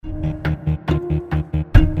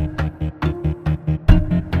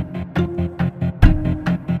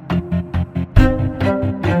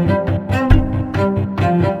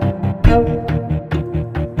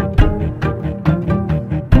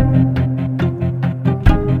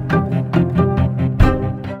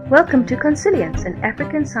Welcome to Consilience, an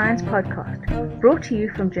African science podcast, brought to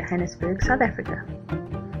you from Johannesburg, South Africa.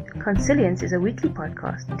 Consilience is a weekly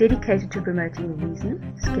podcast dedicated to promoting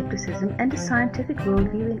reason, skepticism, and a scientific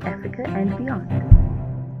worldview in Africa and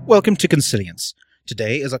beyond. Welcome to Consilience.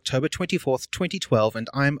 Today is October 24th, 2012, and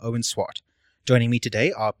I'm Owen Swart. Joining me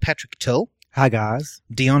today are Patrick Till. Hi, guys.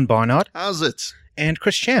 Dion Barnard. How's it? And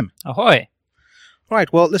Chris Sham. Ahoy.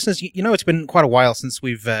 Right, well, listeners, you know it's been quite a while since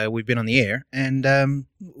we've been on the air, and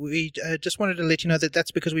we just wanted to let you know that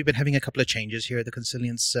that's because we've been having a couple of changes here at the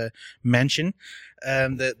Consilience mansion.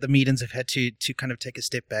 The meetings have had to kind of take a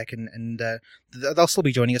step back, and they'll still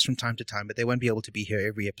be joining us from time to time, but they won't be able to be here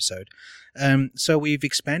every episode. So we've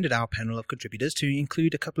expanded our panel of contributors to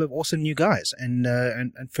include a couple of awesome new guys. And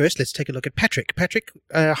first, let's take a look at Patrick. Patrick,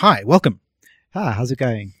 hi, welcome. Hi, how's it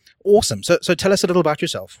going? Awesome. So tell us a little about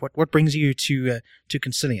yourself. What brings you to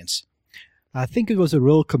Consilience? I think it was a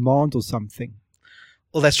royal command or something.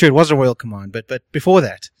 Well, that's true. It was a royal command, but before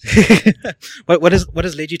that, what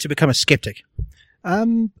has led you to become a skeptic?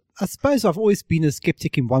 I suppose I've always been a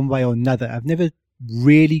skeptic in one way or another. I've never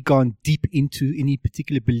really gone deep into any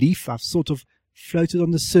particular belief. I've sort of floated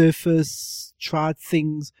on the surface, tried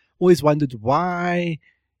things, always wondered why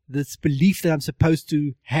this belief that I'm supposed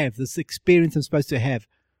to have, this experience I'm supposed to have,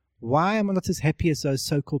 why am I not as happy as those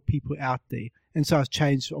so-called people out there? And so I've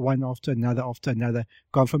changed one after another,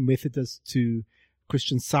 gone from Methodist to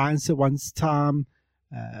Christian Science at one time,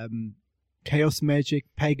 chaos magic,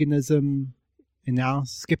 paganism, and now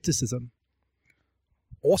skepticism.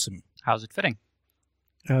 Awesome. How's it fitting?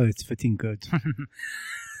 Oh, it's fitting good.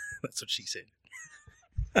 That's what she said.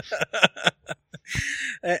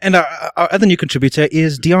 And our other new contributor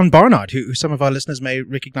is Dion Barnard, who some of our listeners may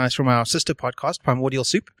recognize from our sister podcast, Primordial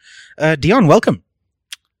Soup. Dion, welcome.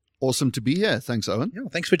 Awesome to be here. Thanks, Owen. Yeah,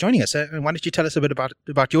 thanks for joining us. And why don't you tell us a bit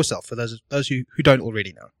about yourself for those who don't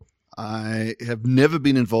already know? I have never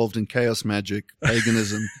been involved in chaos magic,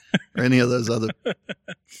 paganism, or any of those other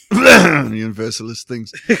universalist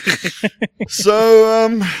things.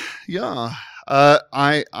 So,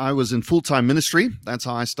 I was in full-time ministry. That's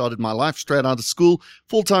how I started my life, straight out of school.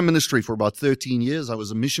 Full-time ministry for about 13 years. I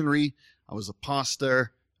was a missionary. I was a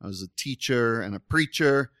pastor. I was a teacher and a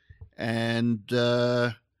preacher, and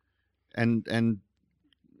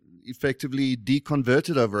effectively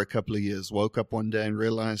deconverted over a couple of years. Woke up one day and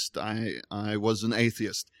realized I was an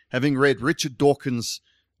atheist, having read Richard Dawkins'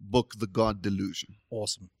 book, The God Delusion.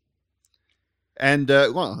 Awesome. And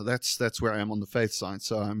that's where I am on the faith side.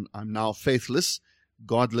 So I'm now faithless,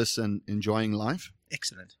 godless, and enjoying life.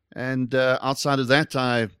 Excellent. And outside of that,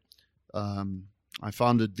 I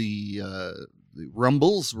founded the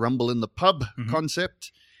Rumble in the Pub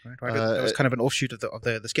concept. Right. That was kind of an offshoot of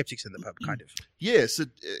the Skeptics in the Pub, kind of. Yes.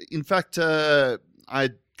 In fact,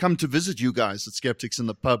 I'd come to visit you guys at Skeptics in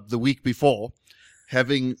the Pub the week before,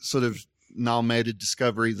 having sort of now made a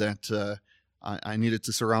discovery that I needed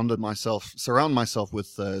to surround myself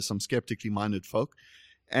with some skeptically minded folk,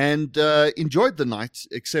 and enjoyed the night,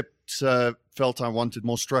 except felt I wanted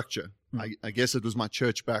more structure. I guess it was my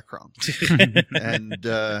church background.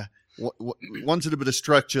 And wanted a bit of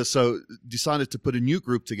structure, so decided to put a new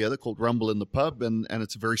group together called Rumble in the Pub, and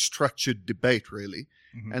it's a very structured debate, really.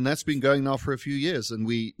 Mm-hmm. And that's been going now for a few years. And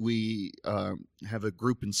we have a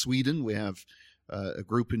group in Sweden. We have a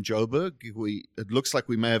group in Joburg. It looks like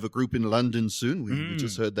we may have a group in London soon. We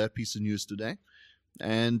just heard that piece of news today.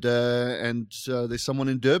 And there's someone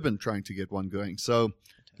in Durban trying to get one going. So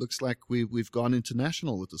looks like we've gone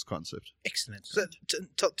international with this concept. Excellent. So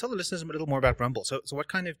tell the listeners a little more about Rumble. So what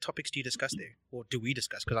kind of topics do you discuss there? Or do we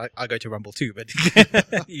discuss? Because I go to Rumble too, but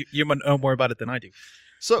you might know more about it than I do.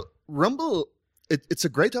 So Rumble, it's a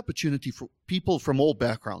great opportunity for people from all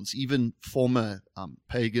backgrounds, even former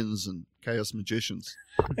pagans and chaos magicians,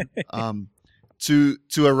 to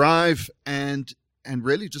arrive and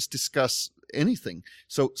really just discuss anything.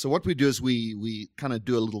 So what we do is we kind of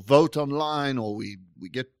do a little vote online, or we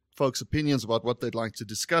get folks' opinions about what they'd like to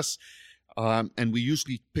discuss, and we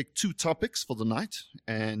usually pick 2 topics for the night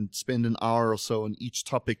and spend an hour or so on each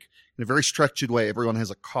topic in a very structured way. Everyone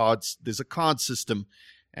has there's a card system,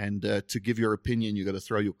 and to give your opinion, you got to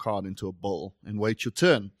throw your card into a bowl and wait your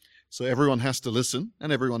turn. So everyone has to listen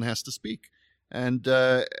and everyone has to speak. And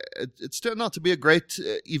it's turned out to be a great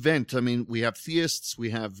event. I mean, we have theists,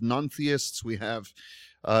 we have non-theists, we have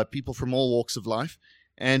people from all walks of life,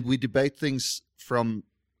 and we debate things from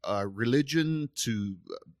religion to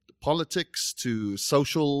politics to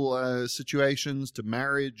social situations to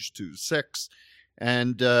marriage to sex,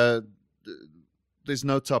 and there's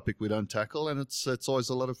no topic we don't tackle, and it's always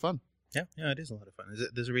a lot of fun. Yeah, it is a lot of fun.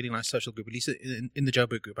 There's a really nice social group, at least in the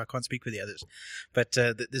Joburg group. I can't speak for the others, but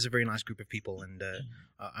there's a very nice group of people, and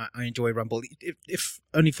I enjoy Rumble, if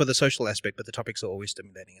only for the social aspect, but the topics are always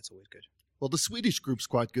stimulating. It's always good. Well, the Swedish group's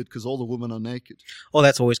quite good because all the women are naked. Oh,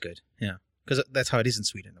 that's always good. Yeah, because that's how it is in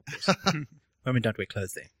Sweden, of course. Women don't wear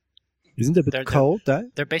clothes there. Isn't it a bit cold, though?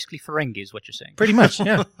 They're basically Ferengi, is what you're saying. Pretty much,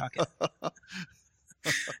 yeah. Okay.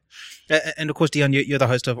 And of course, Dion, you're the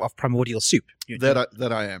host of Primordial Soup.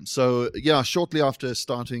 That I am. So, yeah, shortly after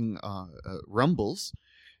starting Rumbles,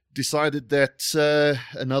 decided that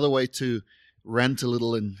another way to rant a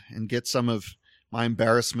little and get some of my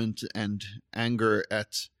embarrassment and anger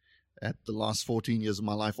at the last 14 years of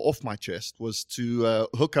my life off my chest was to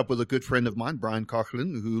hook up with a good friend of mine, Brian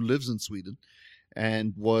Kochlin, who lives in Sweden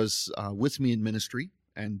and was with me in ministry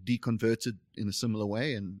and deconverted in a similar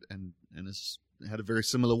way and has had a very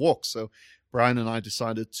similar walk. So Brian and I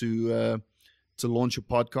decided to launch a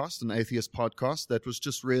podcast, an atheist podcast that was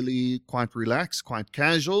just really quite relaxed, quite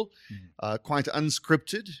casual, quite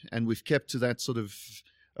unscripted, and we've kept to that sort of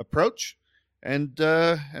approach. And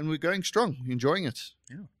we're going strong, enjoying it.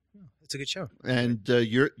 Yeah, it's a good show. And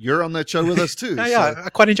you're on that show with us too. Yeah, I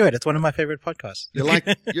quite enjoy it. It's one of my favorite podcasts. You're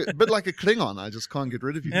a bit like a Klingon. I just can't get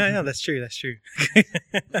rid of you. Yeah, that's true.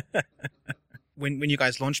 When you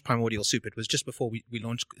guys launched Primordial Soup, it was just before we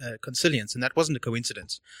launched Consilience, and that wasn't a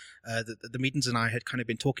coincidence. The Meetons and I had kind of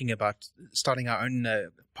been talking about starting our own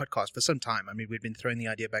podcast for some time. I mean, we'd been throwing the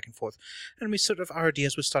idea back and forth, and our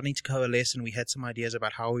ideas were starting to coalesce, and we had some ideas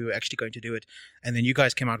about how we were actually going to do it. And then you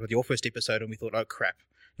guys came out with your first episode, and we thought, oh crap,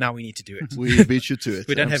 now we need to do it. We beat you to it.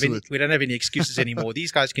 We don't have any excuses anymore.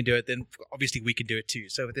 These guys can do it, then obviously we can do it too.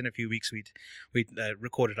 So within a few weeks, we'd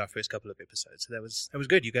recorded our first couple of episodes. So that was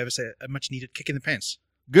good. You gave us a much needed kick in the pants.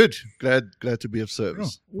 Good. Glad to be of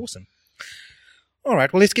service. Oh, awesome. All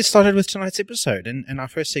right. Well, let's get started with tonight's episode. And our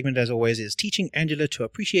first segment, as always, is teaching Angela to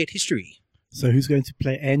appreciate history. So who's going to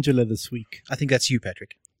play Angela this week? I think that's you,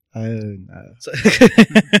 Patrick. Oh, no. So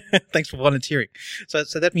thanks for volunteering. So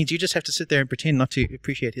that means you just have to sit there and pretend not to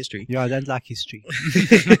appreciate history. Yeah, I don't like history.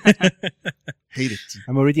 Hate it.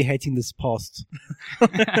 I'm already hating this past.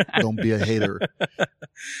 Don't be a hater.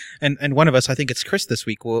 And one of us, I think it's Chris this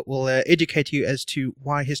week, will educate you as to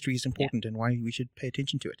why history is important and why we should pay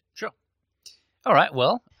attention to it. Sure. All right.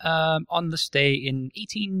 Well, on this day in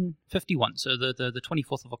 1851, so the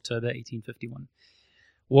 24th of October, 1851,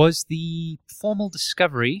 was the formal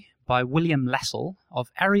discovery by William Lassell of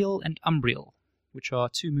Ariel and Umbriel, which are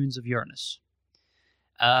two moons of Uranus.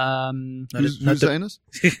 Who's Anus?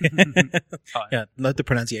 Yeah, not the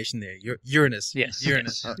pronunciation there. Uranus. Yes.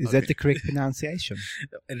 Uranus. Is that the correct pronunciation?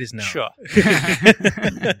 It is now. Sure.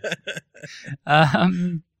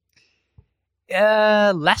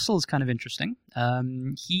 Lassell's kind of interesting.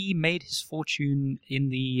 He made his fortune in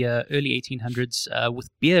the early 1800s with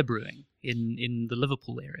beer brewing in the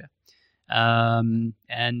Liverpool area.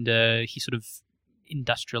 And he sort of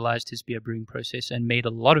industrialized his beer brewing process and made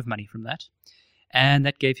a lot of money from that. And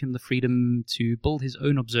that gave him the freedom to build his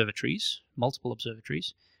own observatories, multiple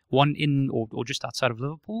observatories, one in or just outside of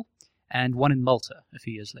Liverpool, and one in Malta a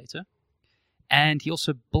few years later. And he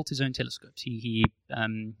also built his own telescopes. He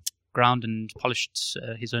ground and polished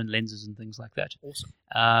his own lenses and things like that. Awesome.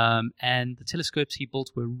 And the telescopes he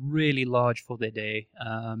built were really large for their day,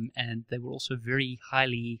 and they were also very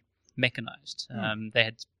highly mechanized. They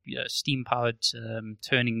had steam-powered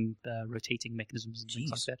turning, rotating mechanisms and things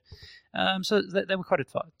like that. So they were quite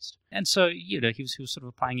advanced. And so, he was sort of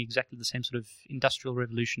applying exactly the same sort of industrial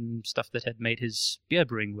revolution stuff that had made his beer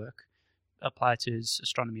brewing work apply to his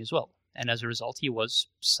astronomy as well. And as a result, he was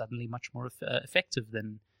suddenly much more effective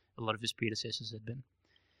than a lot of his predecessors had been.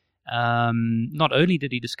 Not only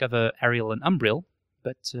did he discover Ariel and Umbriel,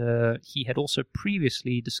 but he had also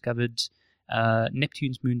previously discovered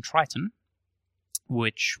Neptune's moon Triton,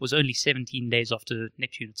 which was only 17 days after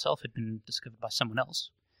Neptune itself had been discovered by someone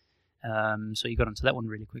else. So he got onto that one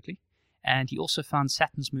really quickly. And he also found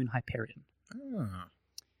Saturn's moon Hyperion.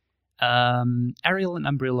 Ariel and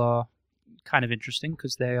Umbriel are kind of interesting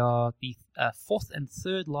because they are the fourth and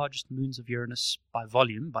third largest moons of Uranus by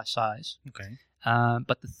volume, by size. Okay.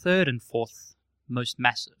 But the third and fourth most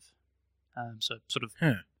massive. So sort of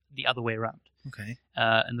the other way around. Okay.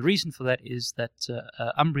 And the reason for that is that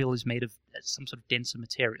Umbriel is made of some sort of denser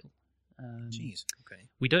material. Jeez. Okay.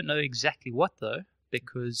 We don't know exactly what, though,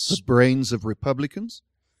 because The brains of Republicans?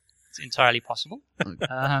 it's entirely possible.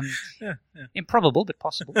 Yeah. Improbable, but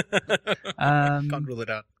possible. Can't rule it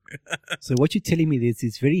out. So what you're telling me is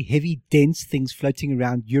these very heavy, dense things floating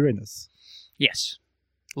around Uranus. Yes,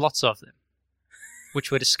 lots of them,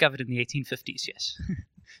 which were discovered in the 1850s, yes.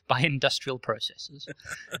 by industrial processes.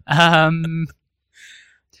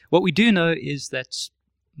 What we do know is that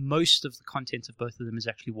most of the content of both of them is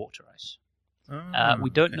actually water ice. We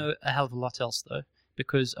don't know a hell of a lot else, though,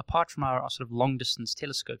 because apart from our sort of long-distance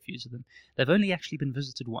telescope views of them, they've only actually been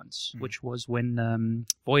visited once, which was when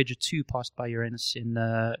Voyager 2 passed by Uranus in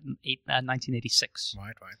 1986.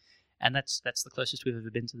 Right. And that's the closest we've ever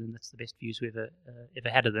been to them. That's the best views we've ever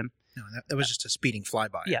had of them. No, that was just a speeding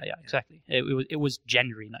flyby. Yeah, exactly. It was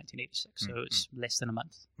January 1986, so it's less than a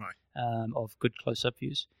month of good close-up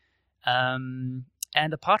views.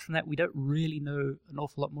 And apart from that, we don't really know an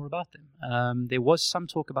awful lot more about them. There was some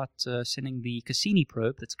talk about sending the Cassini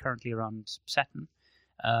probe that's currently around Saturn,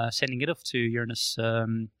 sending it off to Uranus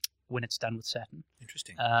when it's done with Saturn.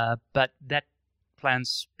 Interesting. But that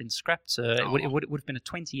plan's been scrapped. It would have been a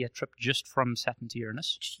 20-year trip just from Saturn to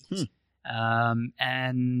Uranus.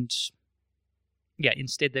 And yeah,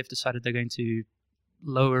 instead they've decided they're going to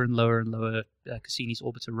lower and lower and lower Cassini's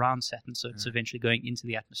orbit around Saturn, so it's eventually going into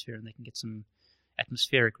the atmosphere, and they can get some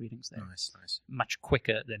atmospheric readings there. Nice. Much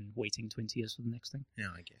quicker than waiting 20 years for the next thing.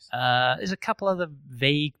 Yeah, I guess. There's a couple other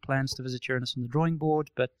vague plans to visit Uranus on the drawing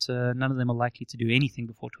board, but none of them are likely to do anything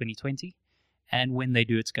before 2020. And when they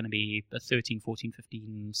do, it's going to be a 13, 14,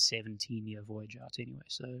 15, 17-year voyage out anyway.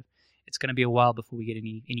 So it's going to be a while before we get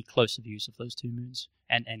any closer views of those two moons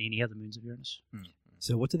and any other moons of Uranus.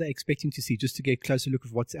 So what are they expecting to see? Just to get a closer look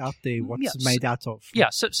of what's out there, what's made out of? Yeah,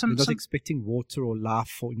 so They're not expecting water or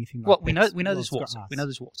life or anything like well, that. we know there's water. We know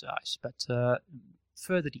there's water ice, but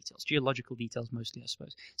further details, geological details mostly, I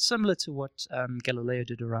suppose. Similar to what Galileo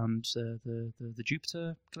did around the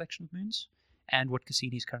Jupiter collection of moons, and what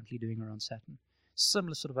Cassini is currently doing around Saturn.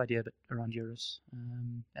 Similar sort of idea, but around Uranus,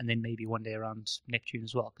 and then maybe one day around Neptune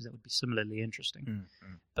as well, because that would be similarly interesting.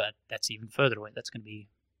 But that's even further away. That's going to be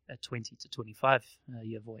a 20 to 25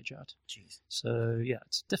 year voyage out. Jeez. So yeah,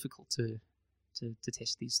 it's difficult to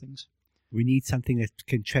test these things. We need something that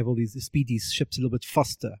can travel speed these ships a little bit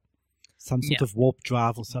faster. Some sort of warp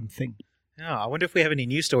drive or something. Oh, I wonder if we have any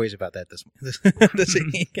news stories about that this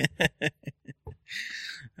week.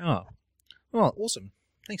 Oh, well, awesome.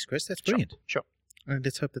 Thanks, Chris. That's brilliant. Sure.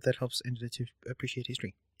 Let's hope that helps Angela to appreciate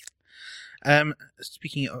history.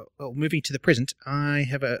 Speaking of moving to the present, I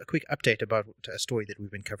have a quick update about a story that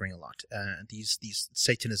we've been covering a lot. These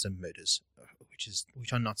Satanism murders,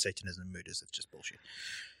 which are not Satanism murders. It's just bullshit.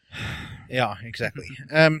 Yeah, exactly.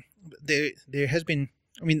 There has been.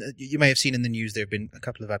 I mean, you may have seen in the news there have been a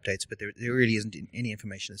couple of updates, but there really isn't any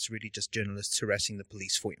information. It's really just journalists harassing the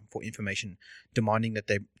police for information, demanding that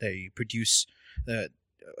they produce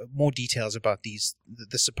more details about the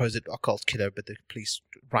supposed occult killer, but the police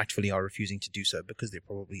rightfully are refusing to do so because there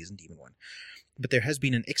probably isn't even one. But there has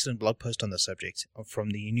been an excellent blog post on the subject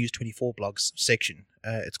from the News 24 blogs section.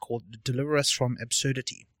 It's called "Deliver Us from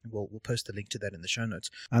Absurdity." We'll post the link to that in the show notes.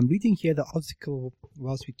 I'm reading here the article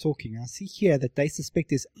whilst we're talking. I see here that they suspect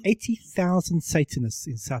there's 80,000 Satanists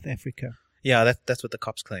in South Africa. Yeah, that's what the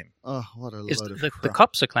cops claim. Oh, what a load of crap. The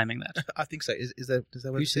cops are claiming that. I think so. Is that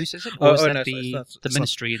what Who it says? says it? Or is that no, the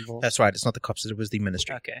ministry involved? That's right. It's not the cops. It was the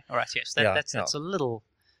ministry. Okay. All right. Yes. That's a little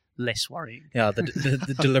less worrying. Yeah,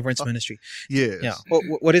 the deliverance ministry. Yes. Yeah. Well,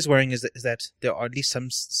 what is worrying is that there are at least some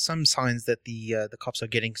signs that the cops are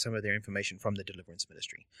getting some of their information from the deliverance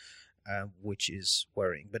ministry, which is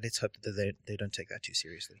worrying. But let's hope that they don't take that too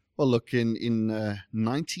seriously. Well, look, in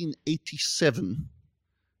 1987,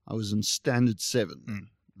 I was in Standard 7.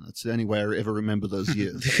 That's the only way I ever remember those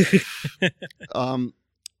years.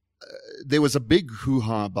 There was a big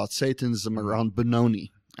hoo-ha about Satanism around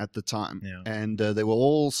Benoni at the time. Yeah. And there were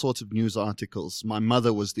all sorts of news articles. My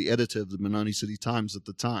mother was the editor of the Benoni City Times at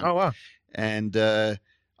the time. Oh, wow. And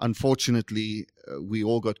unfortunately, we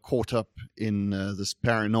all got caught up in this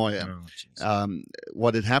paranoia.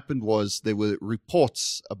 What had happened was there were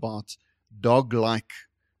reports about dog-like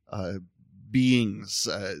beings,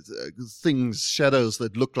 things, shadows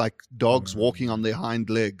that look like dogs walking on their hind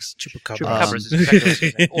legs. Chupacabras is exactly what you're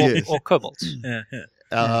saying. Yes. Or kobolds.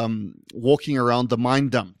 Walking around the mine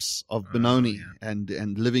dumps of Benoni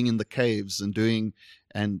and living in the caves and doing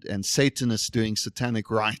and Satanists doing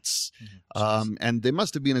satanic rites. And there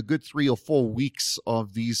must have been a good 3 or 4 weeks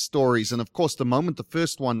of these stories. And of course, the moment the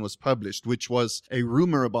first one was published, which was a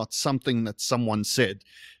rumor about something that someone said,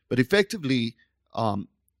 but effectively,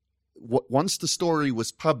 once the story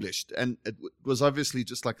was published, and it was obviously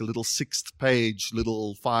just like a little 6th-page,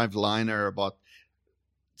 little 5-liner about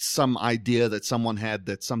some idea that someone had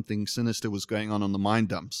that something sinister was going on the mine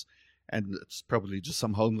dumps, and it's probably just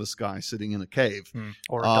some homeless guy sitting in a cave.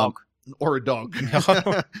 Or a dog. Or a dog.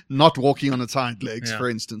 Not walking on its hind legs, for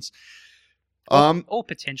instance. Or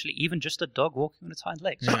potentially even just a dog walking on its hind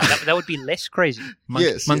legs. Yeah. That would be less crazy.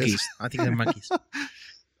 Yes, monkeys. yes. I think they're monkeys.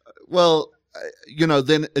 Well,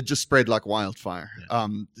 then it just spread like wildfire.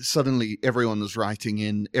 Suddenly everyone was writing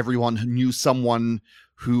in. Everyone who knew someone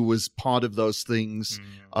who was part of those things.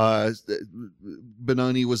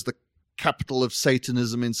 Benoni was the capital of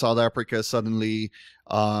Satanism in South Africa suddenly.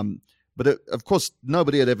 But of course,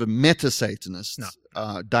 nobody had ever met a Satanist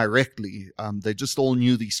directly. They just all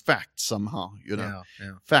knew these facts somehow,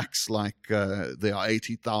 Facts like there are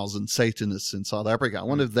 80,000 Satanists in South Africa. I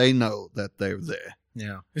wonder if they know that they're there.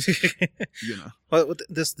 Yeah. Well,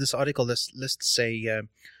 this article lists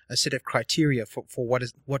a set of criteria for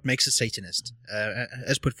what makes a Satanist,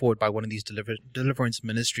 as put forward by one of these deliverance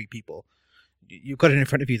ministry people. You've got it in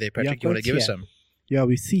front of you there, Patrick. You want to give us some? Yeah,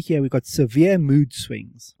 we see here we've got severe mood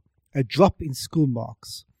swings, a drop in school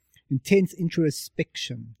marks, intense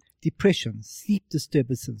introspection, depression, sleep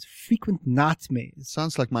disturbances, frequent nightmares.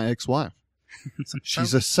 Sounds like my ex-wife.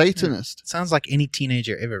 She's a Satanist. Sounds like any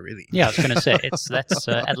teenager ever, really. Yeah, I was going to say that's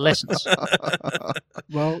adolescence.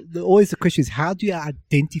 Well, always the question is, how do you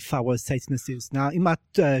identify what a Satanist is? Now, in my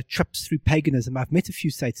trips through paganism, I've met a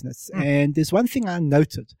few Satanists, and there's one thing I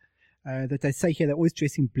noted that they say here, they're always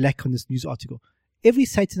dressed in black on this news article. Every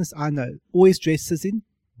Satanist I know always dresses in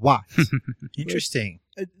white. Interesting.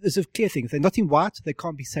 It's a clear thing. If they're not in white, they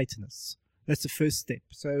can't be Satanists. That's the first step.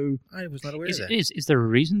 So, I was not aware of that. Is there a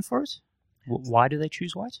reason for it? Why do they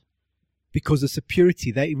choose white? because of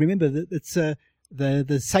security. They remember that it's the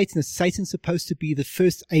Satan's supposed to be the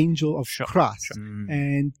first angel of Christ,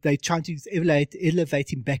 and they're trying to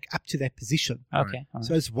elevate him back up to that position. Okay, right.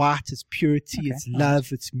 So it's white, it's purity, it's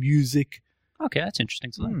love, it's music. Okay, that's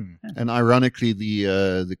interesting to learn. Yeah. And ironically,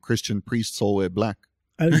 the Christian priests all wear black.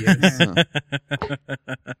 Oh yes,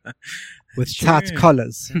 with tight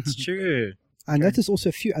collars. It's true. I notice also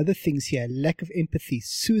a few other things here: lack of empathy,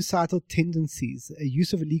 suicidal tendencies,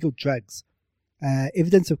 use of illegal drugs,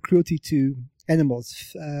 evidence of cruelty to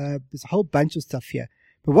animals. There's a whole bunch of stuff here.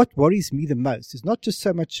 But what worries me the most is not just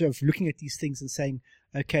so much of looking at these things and saying,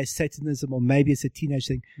 okay, Satanism, or maybe it's a teenage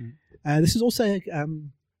thing. This is also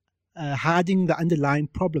hiding the underlying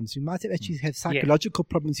problems. You might actually have psychological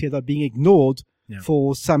problems here that are being ignored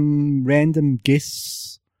for some random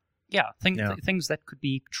guess. Yeah, things that could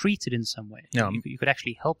be treated in some way. Yeah. You could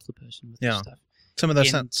actually help the person with this stuff. Some of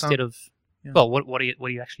those instead of well, what do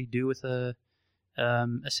you actually do with a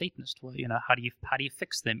Satanist? Well, how do you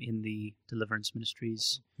fix them in the deliverance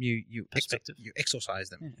ministries? You perspective. You exorcise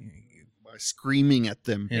them By screaming at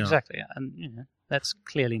them. Exactly, and that's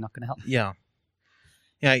clearly not going to help.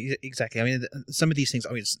 Yeah, exactly. I mean, some of these things,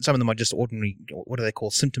 some of them are just ordinary, what do they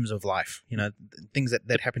call, symptoms of life, things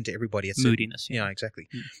that happen to everybody. It's moodiness. Yeah, exactly.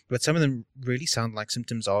 But some of them really sound like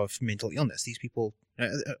symptoms of mental illness. These people,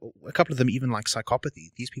 a couple of them even like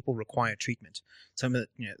psychopathy. These people require treatment. Some of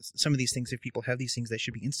these things, if people have these things, they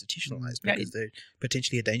should be institutionalized because they're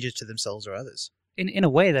potentially a danger to themselves or others. In a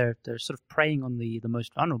way, they're sort of preying on the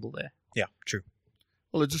most vulnerable there. Yeah, true.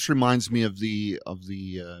 Well, it just reminds me of the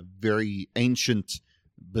very ancient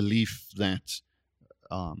belief that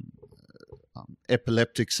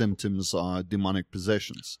epileptic symptoms are demonic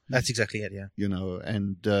possessions. That's exactly it, yeah.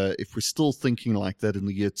 And if we're still thinking like that in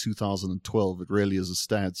the year 2012, it really is a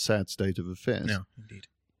sad state of affairs. Yeah, indeed.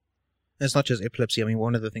 And it's not just epilepsy. I mean,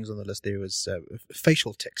 one of the things on the list there was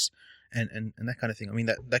facial tics and that kind of thing. I mean,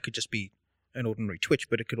 that could just be an ordinary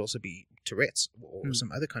twitch, but it could also be Tourette's or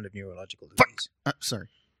some other kind of neurological disease. Sorry.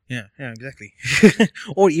 Yeah, exactly.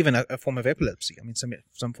 Or even a form of epilepsy. I mean,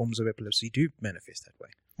 some forms of epilepsy do manifest that way.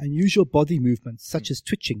 Unusual body movements such as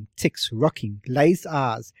twitching, tics, rocking, glazed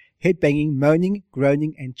eyes, head banging, moaning,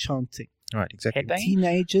 groaning, and chanting. Right, exactly.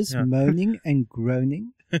 Teenagers moaning and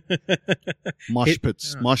groaning. Mosh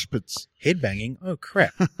pits. Head banging? Oh,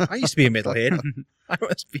 crap. I used to be a metalhead. I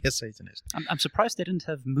must be a Satanist. I'm surprised they didn't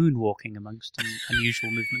have moonwalking amongst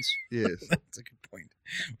unusual movements. Yes. That's a good point.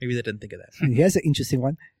 Maybe they didn't think of that. And here's an interesting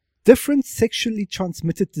one. Different sexually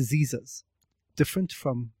transmitted diseases. Different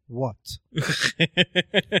from what?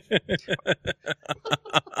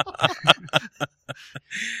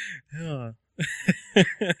 Oh. I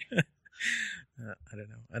don't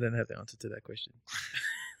know. I don't have the answer to that question.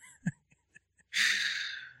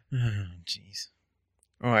 Oh, jeez.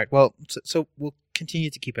 All right. Well, so we'll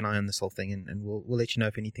continue to keep an eye on this whole thing, and we'll let you know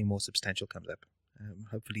if anything more substantial comes up.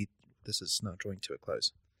 Hopefully, this is not drawing to a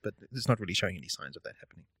close, but it's not really showing any signs of that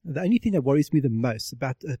happening. The only thing that worries me the most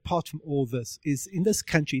apart from all this, is in this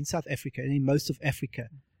country, in South Africa, and in most of Africa,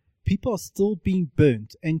 people are still being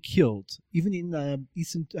burnt and killed, even in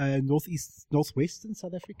eastern, northwestern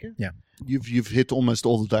South Africa. Yeah. You've hit almost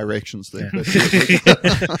all the directions there.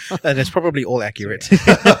 That's probably all accurate.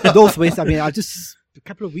 Northwest. I mean, a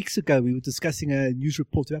couple of weeks ago we were discussing a news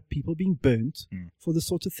report about people being burnt for this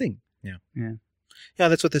sort of thing. Yeah,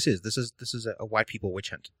 that's what this is. This is a white people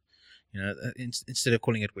witch hunt. You know, instead of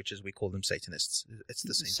calling it witches, we call them Satanists. It's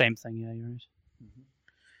the same. Same thing, yeah, you're right.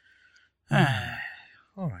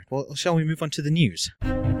 All right. Well, shall we move on to the news?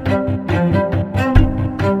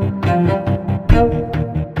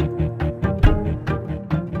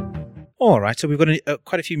 All right. So we've got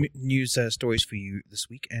quite a few news stories for you this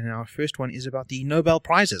week, and our first one is about the Nobel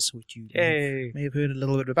Prizes, which you may have heard a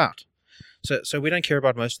little bit about. So we don't care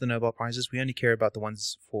about most of the Nobel Prizes. We only care about the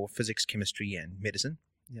ones for physics, chemistry, and medicine.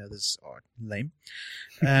 The others are lame.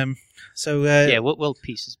 World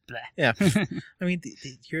peace is blah. Yeah. I mean, the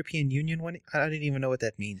European Union one, I don't even know what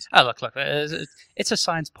that means. Oh, look, it's a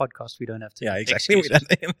science podcast. We don't have to. Yeah, exactly.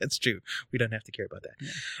 That's true. We don't have to care about that.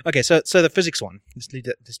 Yeah. Okay, so the physics one. Let's do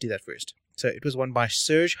that first. So it was won by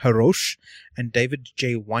Serge Haroche and David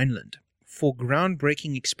J. Wineland for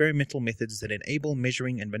groundbreaking experimental methods that enable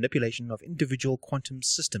measuring and manipulation of individual quantum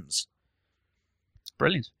systems.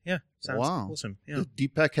 Brilliant. Yeah, sounds Wow. awesome. Yeah.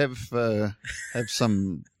 Did Deepak have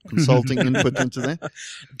some consulting input into that?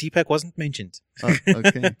 Deepak wasn't mentioned. Oh,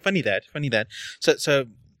 okay. Funny that. So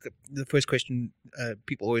the first question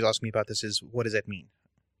people always ask me about this is, what does that mean?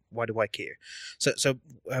 Why do I care? So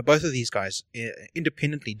both of these guys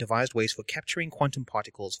independently devised ways for capturing quantum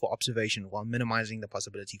particles for observation while minimizing the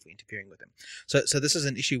possibility for interfering with them. So this is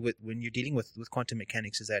an issue when you're dealing with quantum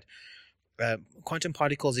mechanics, is that quantum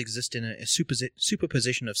particles exist in a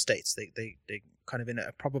superposition of states. They kind of in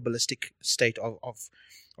a probabilistic state of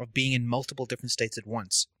being in multiple different states at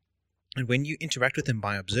once. And when you interact with them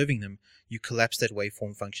by observing them, you collapse that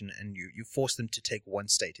waveform function and you force them to take one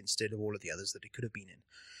state instead of all of the others that it could have been in.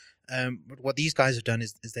 But what these guys have done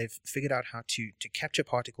is they've figured out how to capture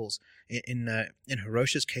particles. In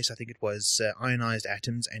Haroche's case, I think it was ionized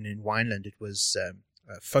atoms, and in Wineland it was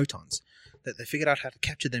photons. That they figured out how to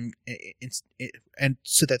capture them and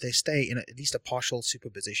so that they stay in at least a partial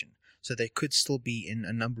superposition. So they could still be in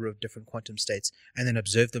a number of different quantum states and then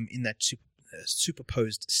observe them in that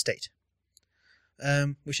superposed state,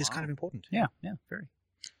 which is kind of important. Yeah, very.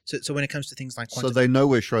 So when it comes to things like quantum... So they know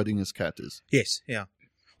where Schrodinger's cat is? Yes, yeah.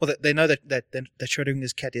 Well, they know that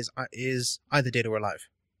Schrodinger's cat is either dead or alive.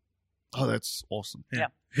 Oh, that's awesome. Yeah.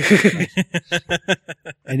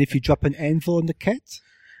 And if you drop an anvil on the cat?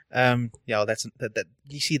 That's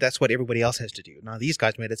you see, that's what everybody else has to do. Now these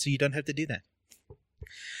guys made it so you don't have to do that.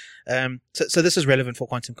 So this is relevant for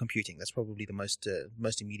quantum computing. That's probably the most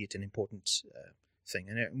immediate and important thing.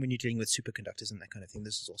 And when you're dealing with superconductors and that kind of thing,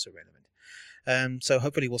 this is also relevant. So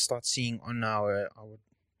hopefully we'll start seeing on our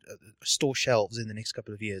store shelves in the next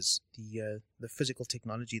couple of years the physical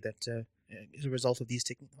technology that is a result of these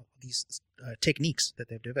techniques that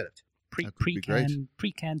they've developed.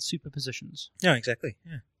 Pre-canned superpositions. Yeah, exactly.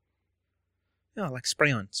 Yeah, like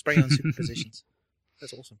spray-on superpositions.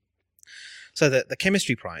 That's awesome. So the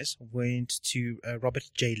chemistry prize went to Robert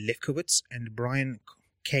J. Lefkowitz and Brian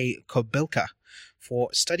K. Kobylka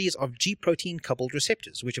for studies of G-protein coupled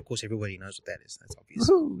receptors, which of course everybody knows what that is. That's obvious.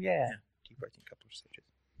 Woohoo, yeah. G-protein coupled receptors.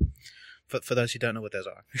 For those who don't know what those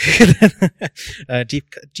are,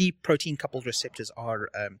 G-protein coupled receptors are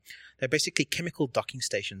they're basically chemical docking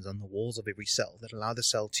stations on the walls of every cell that allow the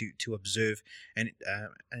cell to observe and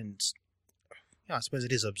I suppose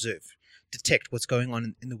it is observe, detect what's going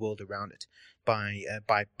on in the world around it by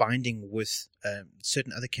binding with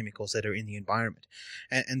certain other chemicals that are in the environment,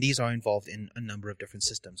 and these are involved in a number of different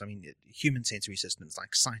systems. I mean, human sensory systems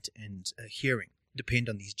like sight and hearing depend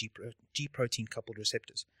on these G-protein coupled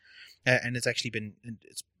receptors. And it's actually been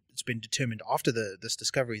determined after this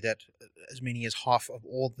discovery that as many as half of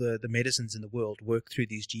all the medicines in the world work through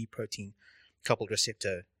these G-protein coupled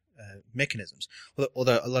receptor mechanisms.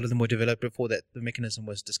 Although a lot of them were developed before that the mechanism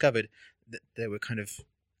was discovered, they were kind of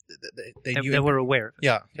they were aware of it.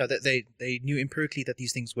 Yeah. They knew empirically that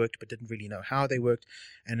these things worked, but didn't really know how they worked.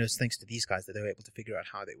 And it was thanks to these guys that they were able to figure out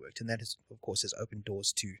how they worked. And that is, of course, has opened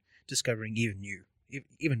doors to discovering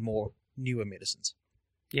even more newer medicines.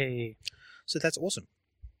 Yay! So that's awesome.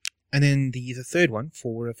 And then the third one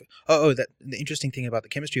the interesting thing about the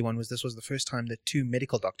chemistry one was this was the first time that 2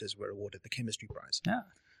 medical doctors were awarded the chemistry prize,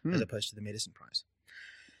 as opposed to the medicine prize.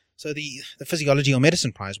 So the physiology or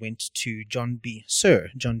medicine prize went to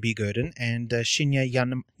Sir John B. Gurdon and Shinya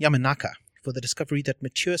Yamanaka for the discovery that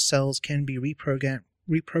mature cells can be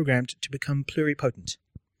reprogrammed to become pluripotent.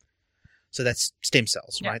 So that's stem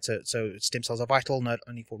cells, Yeah. right? So stem cells are vital not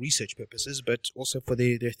only for research purposes, but also for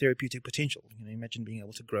their therapeutic potential. Imagine being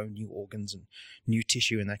able to grow new organs and new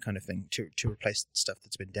tissue and that kind of thing to replace stuff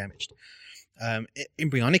that's been damaged.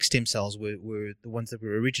 Embryonic stem cells were the ones that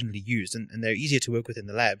were originally used, and they're easier to work with in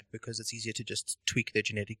the lab because it's easier to just tweak their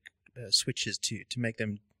genetic switches to make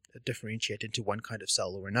them differentiate into one kind of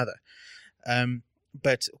cell or another.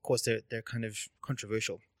 But of course, they're kind of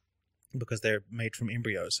controversial because they're made from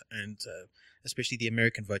embryos, and especially the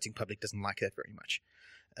American voting public doesn't like that very much.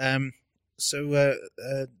 So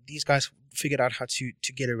these guys figured out how to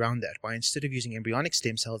get around that by, instead of using embryonic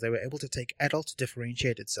stem cells, they were able to take adult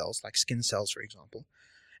differentiated cells, like skin cells, for example,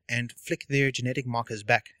 and flick their genetic markers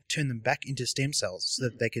back, turn them back into stem cells so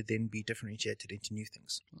that they could then be differentiated into new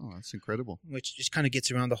things. Oh, that's incredible. Which just kind of gets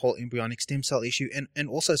around the whole embryonic stem cell issue, and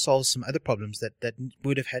also solves some other problems that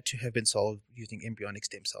would have had to have been solved using embryonic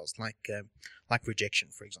stem cells, like rejection,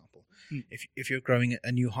 for example. If you're growing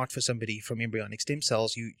a new heart for somebody from embryonic stem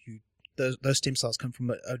cells, those stem cells come from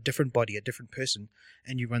a different body, a different person,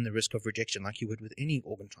 and you run the risk of rejection like you would with any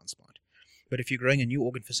organ transplant. But if you're growing a new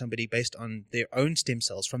organ for somebody based on their own stem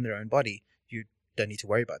cells from their own body, you don't need to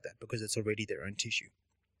worry about that because it's already their own tissue.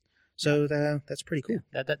 So that's pretty cool.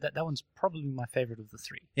 Yeah, that one's probably my favorite of the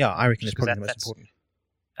three. Yeah, I reckon it's Just 'cause probably the most that's- important.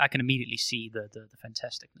 I can immediately see the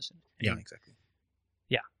fantasticness in it. Yeah, exactly.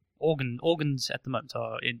 Organs at the moment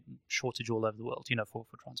are in shortage all over the world, for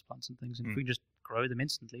transplants and things. And if we just grow them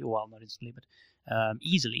instantly, well, not instantly, but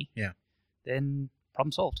easily, then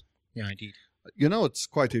problem solved. Yeah, indeed. What's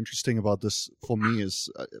quite interesting about this for me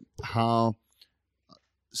is how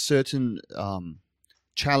certain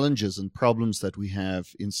challenges and problems that we have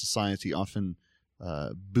in society often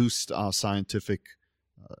boost our scientific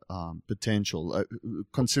potential.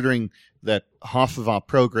 Considering that half of our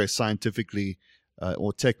progress scientifically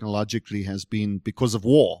or technologically has been because of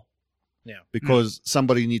war. Yeah. Because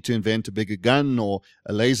somebody need to invent a bigger gun or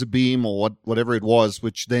a laser beam or whatever it was,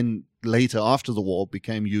 which then later after the war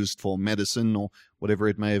became used for medicine or whatever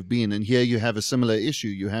it may have been. And here you have a similar issue.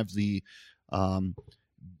 You have the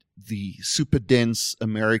super dense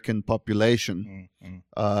American population,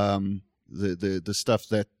 the stuff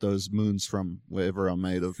that those moons from wherever are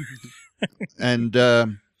made of,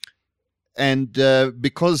 and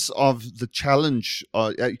because of the challenge,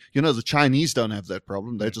 the Chinese don't have that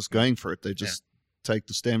problem. They're just going for it. They just take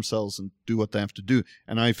the stem cells and do what they have to do,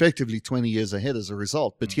 and are effectively 20 years ahead as a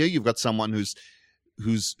result. But here you've got someone who's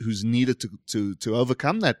needed to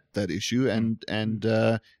overcome that issue, and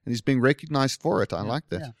he's being recognized for it. I like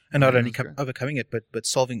that. Yeah. And not only That's great. overcoming it, but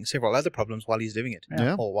solving several other problems while he's doing it,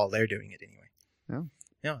 Yeah. or while they're doing it anyway.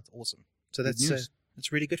 Yeah. It's awesome. So Good news.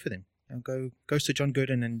 that's really good for them. Goes to John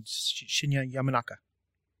Gurdon and Shinya Yamanaka.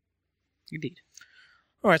 Indeed.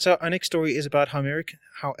 All right, so our next story is about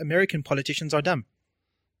how American politicians are dumb.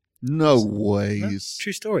 No No? ways.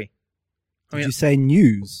 True story. Did you say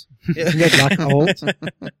news? Yeah. Isn't that like old?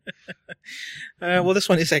 Well, this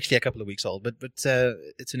one is actually a couple of weeks old, but it's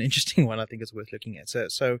an interesting one. I think it's worth looking at.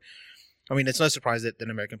 So I mean, it's no surprise that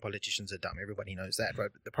American politicians are dumb. Everybody knows that, right?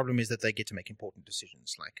 But the problem is that they get to make important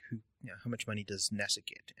decisions, like how much money does NASA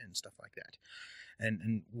get and stuff like that.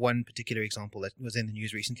 And one particular example that was in the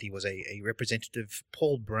news recently was a Representative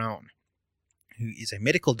Paul Brown, who is a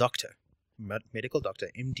medical doctor,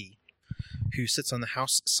 MD, who sits on the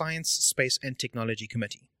House Science, Space and Technology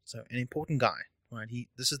Committee. So an important guy, right?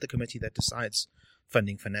 This is the committee that decides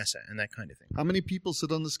funding for NASA and that kind of thing. How many people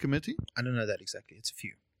sit on this committee? I don't know that exactly. It's a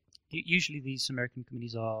few. Usually these American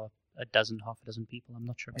committees are half a dozen people. I'm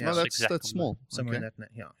not sure. Yeah, about that's exact that's on small. Somewhere Okay. in that,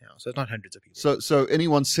 yeah. So it's not hundreds of people. So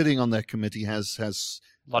anyone sitting on that committee has A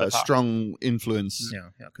lot a of power. strong influence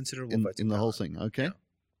yeah, considerable in voting the whole power. thing. Okay.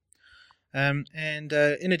 Yeah. And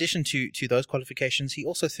in addition to those qualifications, he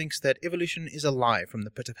also thinks that evolution is a lie from the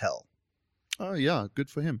pit of hell. Oh yeah, good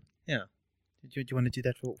for him. Do you want to do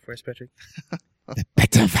that for us, Patrick? The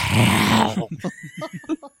pit of hell.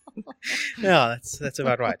 Yeah, that's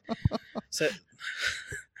about right. So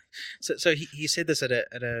he said this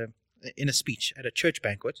in a speech at a church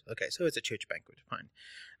banquet. Okay, so it's a church banquet, fine.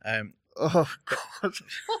 Oh God.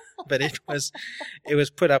 But it was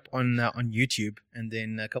put up on YouTube, and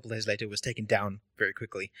then a couple of days later it was taken down very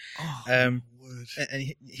quickly. Oh, word.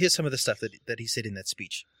 And here's some of the stuff that he said in that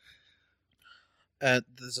speech.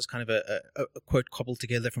 This is kind of a quote cobbled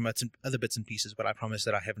together from other bits and pieces, but I promise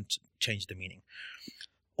that I haven't changed the meaning.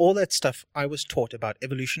 All that stuff I was taught about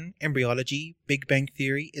evolution, embryology, Big Bang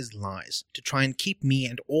Theory is lies, to try and keep me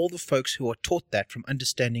and all the folks who are taught that from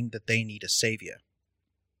understanding that they need a savior.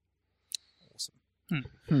 Awesome.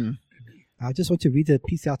 I just want to read a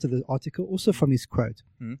piece out of the article, also from his quote.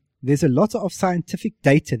 there's a lot of scientific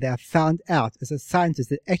data that I've found out as a scientist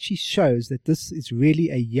that actually shows that this is really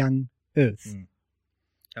a young Earth.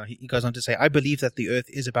 He goes on to say, I believe that the Earth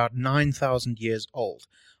is about 9,000 years old.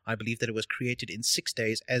 I believe that it was created in 6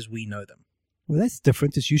 days as we know them. Well, that's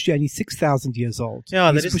different. It's usually only 6,000 years old.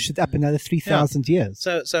 Yeah, he's that is- pushed it up another 3,000 years.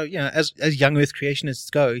 So yeah, as young Earth creationists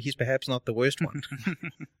go, he's perhaps not the worst one.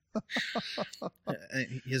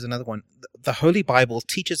 Here's another one. The Holy Bible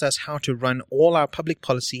teaches us how to run all our public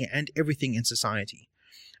policy and everything in society.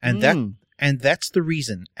 And that's the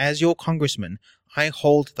reason, as your congressman, I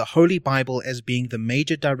hold the Holy Bible as being the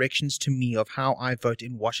major directions to me of how I vote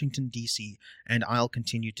in Washington, D.C., and I'll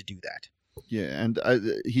continue to do that. Yeah, and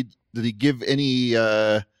did he give any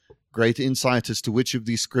great insight as to which of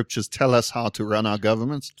these scriptures tell us how to run our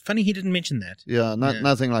governments? Funny he didn't mention that. Yeah,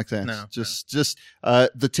 nothing like that. No, just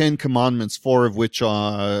the 10 Commandments, 4 of which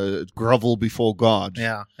are grovel before God.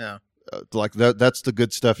 Yeah. Like that's the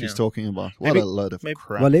good stuff he's Yeah. talking about. What a load of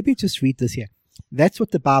crap. Well, let me just read this here. That's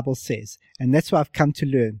what the Bible says, and that's what I've come to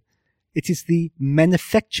learn. It is the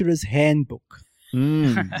manufacturer's handbook.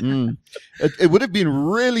 It would have been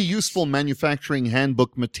really useful manufacturing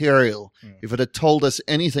handbook material if it had told us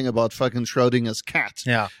anything about fucking Schrodinger's cat,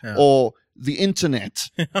 Yeah. or the internet,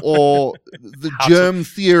 or the How germ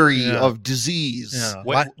theory Yeah. of disease.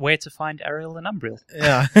 Yeah. Where to find Ariel and Umbriel?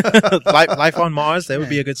 Yeah. Life on Mars, that would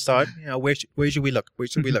be a good start. Where should we look? Where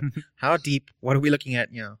should we look? How deep? What are we looking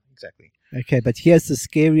at? Yeah, exactly. Okay, but here's the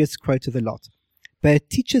scariest quote of the lot. But it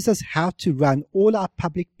teaches us how to run all our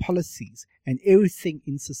public policies and everything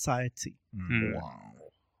in society.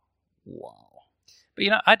 Wow.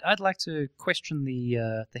 But I'd like to question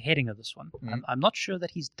the heading of this one. I'm not sure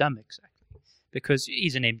that he's dumb exactly, because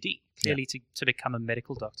he's an MD. Clearly, to become a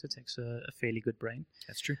medical doctor takes a fairly good brain.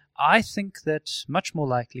 That's true. I think that much more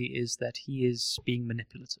likely is that he is being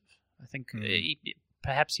manipulative. I think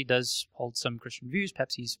perhaps he does hold some Christian views.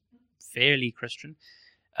 Perhaps he's fairly Christian.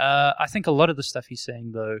 I think a lot of the stuff he's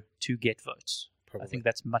saying, though, to get votes. Probably. I think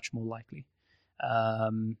that's much more likely.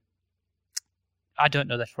 I don't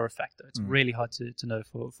know that for a fact, though. It's really hard to know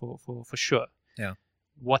for sure. Yeah.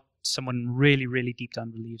 What someone really, really deep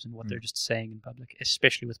down believes and what they're just saying in public,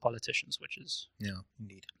 especially with politicians, which is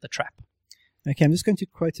Indeed. the trap. Okay, I'm just going to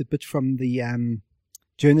quote a bit from the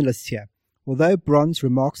journalist here. Although Bron's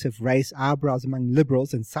remarks have raised eyebrows among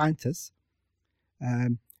liberals and scientists,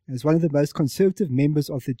 as one of the most conservative members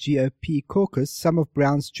of the GOP caucus, some of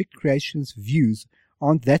Brown's strict creationist views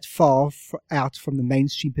aren't that far out from the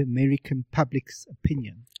mainstream American public's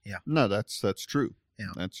opinion. No, that's true. Yeah.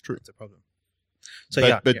 That's true. That's a problem.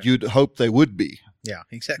 So But you'd hope they would be. Yeah,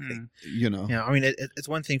 exactly. You know. Yeah, I mean, it's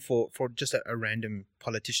one thing for just a random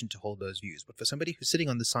politician to hold those views, but for somebody who's sitting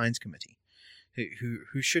on the science committee,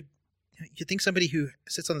 who should, you think somebody who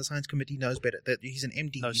sits on the science committee knows better, that he's an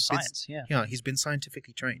MD. Knows science, yeah. Yeah, he's been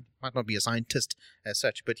scientifically trained. Might not be a scientist as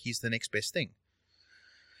such, but he's the next best thing.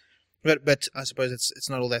 But I suppose it's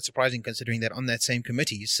not all that surprising, considering that on that same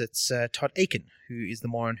committee sits Todd Aiken, who is the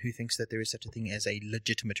moron who thinks that there is such a thing as a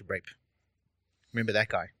legitimate rape. Remember that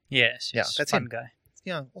guy? Yes, Yeah, that's fun him. guy.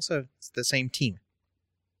 Yeah, also it's the same team.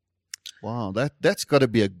 Wow, that's got to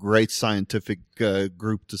be a great scientific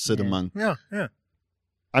group to sit among. Yeah.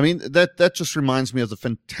 I mean, that just reminds me of the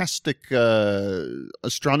fantastic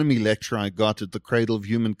astronomy lecture I got at the Cradle of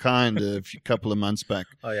Humankind a couple of months back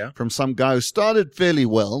Oh, yeah? from some guy who started fairly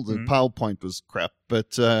well. The PowerPoint was crap,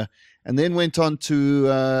 but and then went on to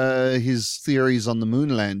his theories on the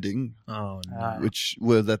moon landing, Oh, no. which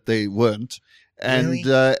were that they weren't. And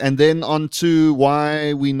Really? and then on to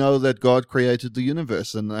why we know that God created the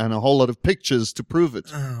universe, and a whole lot of pictures to prove it.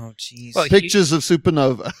 Oh, jeez. Well, Pictures of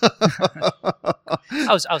supernova.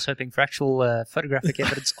 I was hoping for actual photographic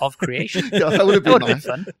evidence of creation. Yeah, that would have been That would have nice.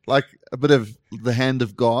 been fun. Like a bit of the hand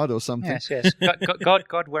of God or something. Yes.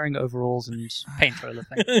 God wearing overalls and paint roller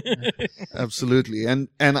thing. Absolutely. And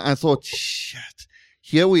I thought, shit,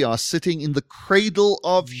 here we are sitting in the cradle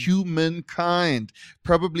of humankind,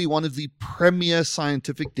 probably one of the premier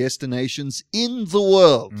scientific destinations in the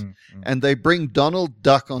world. And they bring Donald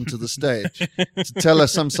Duck onto the stage to tell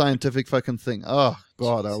us some scientific fucking thing. Oh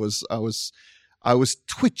God, I was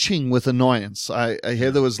twitching with annoyance.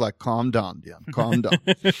 Heather was like, calm down, Dion, calm down.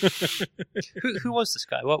 Who was this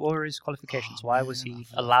guy? What were his qualifications? Why was he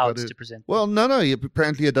allowed to present? Well, no,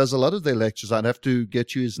 apparently he does a lot of their lectures. I'd have to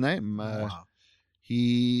get you his name. Wow.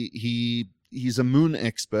 He's a moon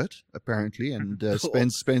expert apparently, and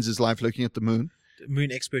spends his life looking at the moon.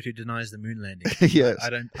 Moon expert who denies the moon landing. Yes. I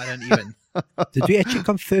don't even. Did we actually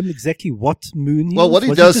confirm exactly what moon he Well, was? what he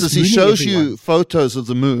Was does just is he mooning shows everyone? you photos of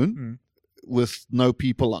the moon with no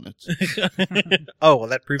people on it. Oh, well,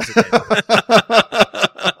 that proves it then.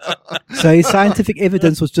 So his scientific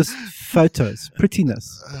evidence was just photos,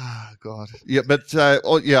 prettiness. Ah, God. Yeah, but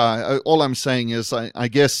all I'm saying is I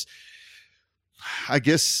guess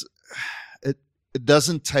it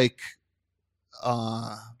doesn't take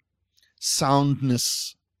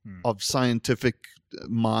soundness of scientific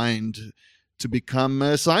mind to become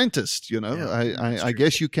a scientist. I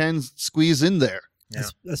guess you can squeeze in there. Yeah.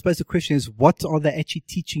 I suppose the question is, what are they actually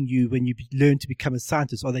teaching you when you learn to become a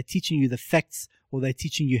scientist? Are they teaching you the facts, or are they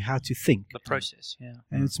teaching you how to think? The process, yeah.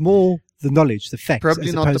 And it's more the knowledge, the facts. Probably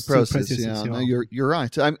as not the opposed to process. processes, Yeah, no, yeah. you're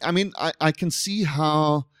right. I mean, I can see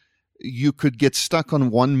how you could get stuck on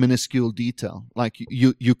one minuscule detail. Like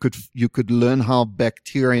you could learn how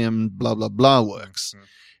bacterium blah blah blah works,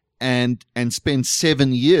 and spend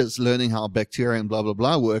 7 years learning how bacterium blah blah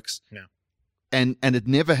blah works. Yeah. And it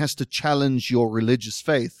never has to challenge your religious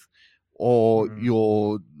faith or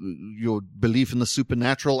your belief in the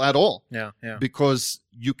supernatural at all. Yeah, yeah. Because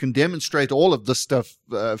you can demonstrate all of this stuff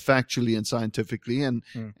factually and scientifically, and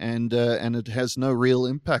it has no real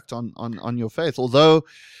impact on your faith. Although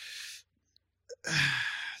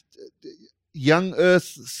young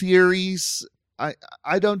Earth theories,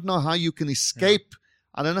 I don't know how you can escape.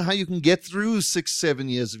 I don't know how you can get through 6-7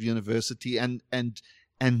 years of university and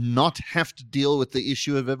not have to deal with the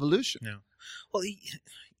issue of evolution. Yeah. Well,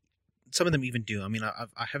 some of them even do. I mean,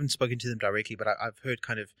 I haven't spoken to them directly, but I've heard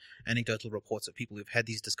kind of anecdotal reports of people who've had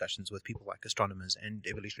these discussions with people like astronomers and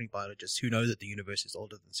evolutionary biologists who know that the universe is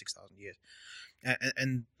older than 6,000 years.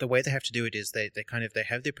 And the way they have to do it is they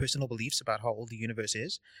have their personal beliefs about how old the universe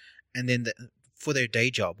is, and then for their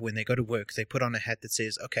day job, when they go to work, they put on a hat that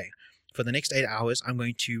says, okay, for the next 8 hours, I'm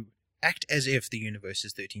going to act as if the universe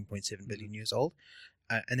is 13.7 billion years old.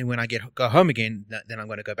 And then when I go home again, then I'm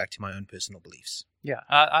going to go back to my own personal beliefs. Yeah,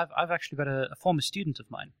 I've actually got a former student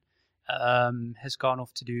of mine has gone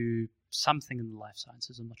off to do something in the life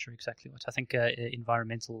sciences. I'm not sure exactly what. I think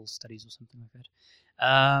environmental studies or something like that.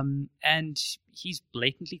 And he's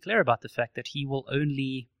blatantly clear about the fact that he will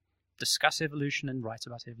only discuss evolution and write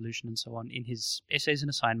about evolution and so on in his essays and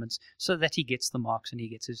assignments so that he gets the marks and he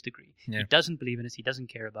gets his degree. Yeah. He doesn't believe in it. He doesn't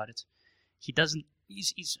care about it. He doesn't.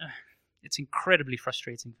 It's incredibly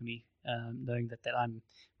frustrating for me, knowing that I'm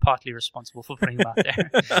partly responsible for putting him out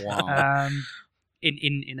there. Wow.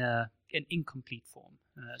 In an incomplete form,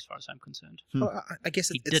 as far as I'm concerned. Well, I guess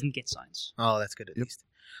He didn't get science. Oh, that's good at least.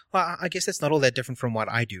 Well, I guess that's not all that different from what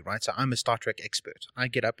I do, right? So I'm a Star Trek expert. I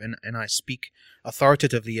get up and I speak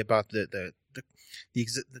authoritatively about the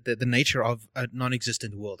nature of a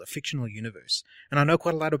non-existent world, a fictional universe. And I know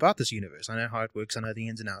quite a lot about this universe. I know how it works. I know the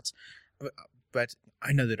ins and outs. But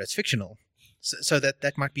I know that it's fictional. So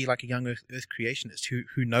that might be like a young Earth creationist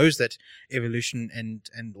who knows that evolution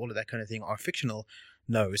and all of that kind of thing are fictional,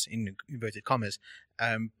 knows in inverted commas,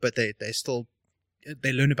 but they still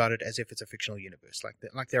learn about it as if it's a fictional universe,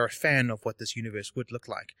 like they're a fan of what this universe would look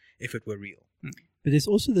like if it were real. But there's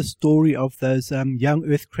also the story of those young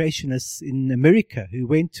Earth creationists in America who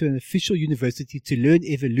went to an official university to learn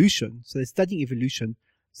evolution. So they're studying evolution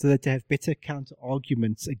so that they have better counter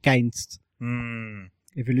arguments against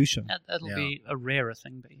evolution. That'll be a rarer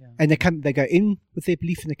thing, but yeah. And they go in with their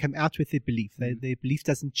belief and they come out with their belief. Their belief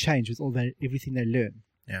doesn't change with everything they learn.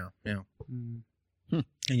 Yeah. And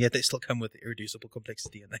yet they still come with irreducible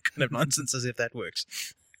complexity and that kind of nonsense, as if that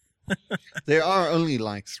works. There are only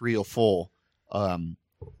like 3 or 4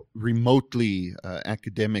 remotely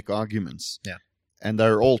academic arguments. Yeah. And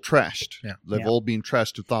they're all trashed. Yeah. They've all been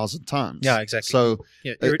trashed 1,000 times. Yeah, exactly. So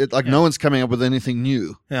no one's coming up with anything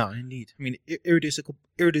new. Yeah, indeed. I mean,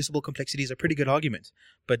 irreducible complexity is a pretty good argument,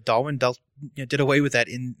 but Darwin did away with that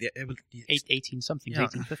in the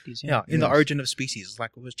 1850s. Yeah, in the Origin of Species,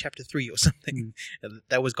 like it was chapter 3 or something.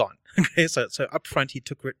 That was gone. Okay, so up front he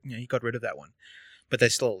he got rid of that one, but they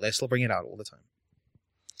still bring it out all the time.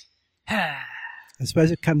 I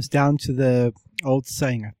suppose it comes down to the old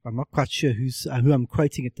saying. I'm not quite sure who I'm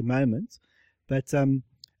quoting at the moment, but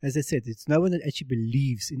as I said, it's no one that actually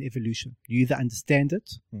believes in evolution. You either understand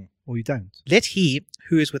it or you don't. Let he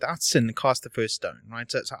who is without sin cast the first stone,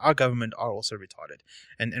 right? So our government are also retarded.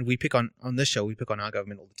 And we pick on this show, we pick on our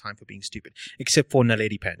government all the time for being stupid, except for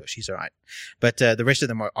Naledi Pandor. She's all right. But the rest of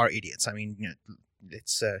them are idiots. I mean,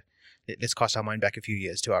 let's cast our mind back a few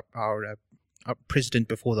years to our president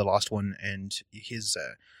before the last one and his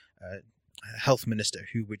health minister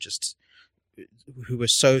who were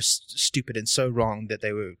so stupid and so wrong that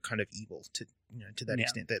they were kind of evil to that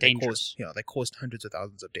extent. They caused hundreds of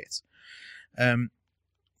thousands of deaths.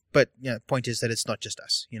 But point is that it's not just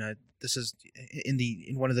us. This is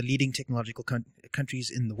in one of the leading technological countries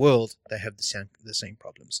in the world. They have the same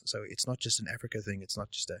problems. So it's not just an Africa thing. It's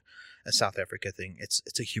not just a South Africa thing. It's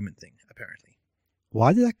a human thing, apparently.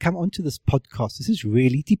 Why did I come onto this podcast? This is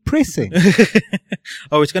really depressing.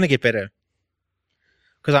 Oh, it's going to get better.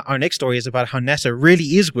 Because our next story is about how NASA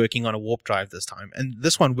really is working on a warp drive this time. And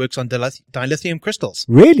this one works on dilithium crystals.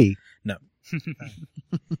 Really? No.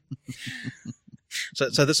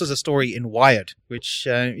 So this is a story in Wired, which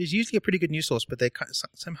is usually a pretty good news source, but they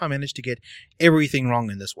somehow managed to get everything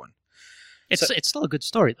wrong in this one. It's still a good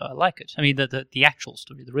story, though. I like it. I mean, the actual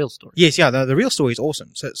story, the real story. Yes, yeah, the real story is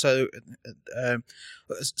awesome. So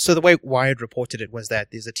the way Wired reported it was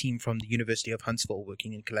that there's a team from the University of Huntsville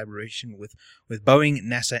working in collaboration with Boeing,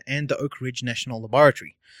 NASA, and the Oak Ridge National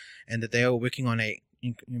Laboratory, and that they are working on a,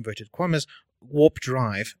 in inverted commas, warp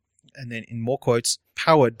drive, and then in more quotes,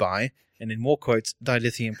 powered by, and in more quotes,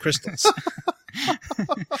 dilithium crystals.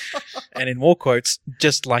 And in more quotes,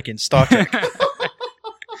 just like in Star Trek.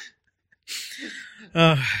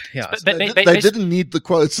 Yeah. But they didn't need the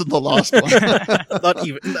quotes in the last one. Not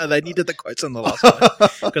even. No, they needed the quotes in the last one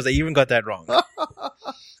because they even got that wrong.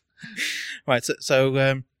 Right.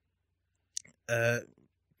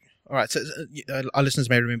 All right. So our listeners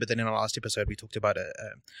may remember that in our last episode we talked about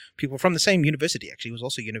people from the same university. Actually, it was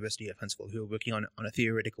also University of Huntsville who were working on a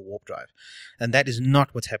theoretical warp drive, and that is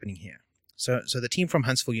not what's happening here. So the team from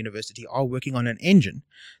Huntsville University are working on an engine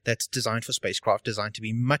that's designed for spacecraft, designed to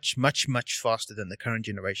be much, much, much faster than the current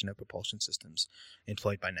generation of propulsion systems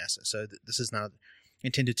employed by NASA. So this is now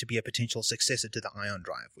intended to be a potential successor to the Ion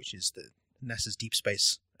drive, which is the NASA's deep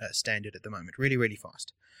space standard at the moment. Really, really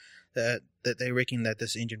fast. That they reckon that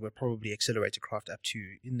this engine would probably accelerate a craft up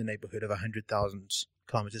to in the neighborhood of 100,000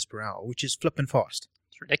 kilometers per hour, which is flippin' fast.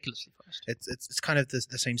 Ridiculously fast. It's kind of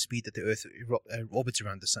the same speed that the Earth orbits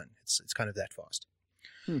around the Sun. It's kind of that fast.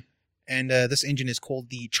 And this engine is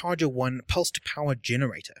called the Charger 1 Pulsed Power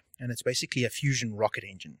Generator, and it's basically a fusion rocket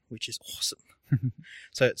engine, which is awesome.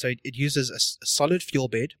 So it uses a solid fuel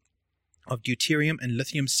bed of deuterium and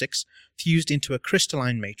lithium-6 fused into a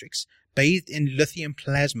crystalline matrix, bathed in lithium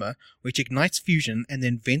plasma, which ignites fusion and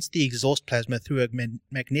then vents the exhaust plasma through a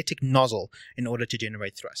magnetic nozzle in order to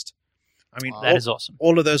generate thrust. I mean, that is awesome.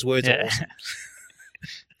 All of those words are awesome.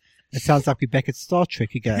 It sounds like we're back at Star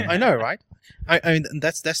Trek again. I know, right? I mean,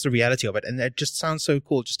 that's the reality of it, and it just sounds so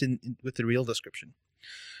cool, just with the real description.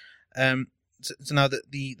 So now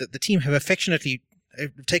the team have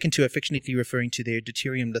taken to affectionately referring to their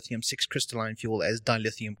deuterium lithium-6 crystalline fuel as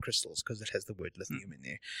dilithium crystals because it has the word lithium in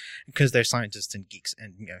there, because they're scientists and geeks,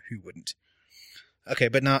 and who wouldn't? Okay,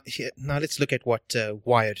 but now let's look at what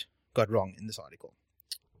Wired got wrong in this article.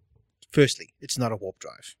 Firstly, it's not a warp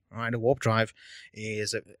drive. All right, a warp drive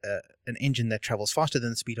is an engine that travels faster than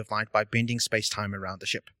the speed of light by bending space-time around the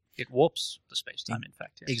ship. It warps the space-time, in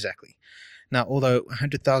fact. Yes. Exactly. Now, although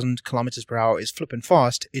 100,000 kilometers per hour is flippin'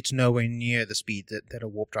 fast, it's nowhere near the speed that a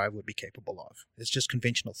warp drive would be capable of. It's just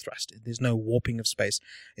conventional thrust. There's no warping of space.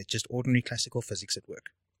 It's just ordinary classical physics at work.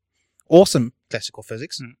 Awesome classical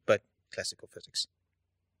physics, but classical physics.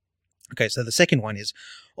 Okay, so the second one is,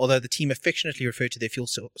 although the team affectionately refer to their fuel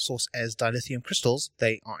source as dilithium crystals,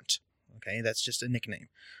 they aren't. Okay, that's just a nickname.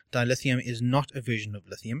 Dilithium is not a version of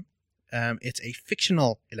lithium. It's a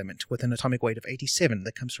fictional element with an atomic weight of 87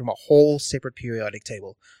 that comes from a whole separate periodic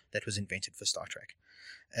table that was invented for Star Trek.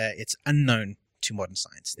 It's unknown to modern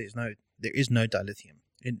science. There is no dilithium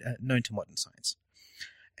known to modern science.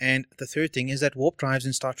 And the third thing is that warp drives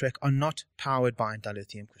in Star Trek are not powered by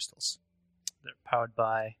dilithium crystals. They're powered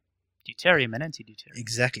by deuterium and anti-deuterium.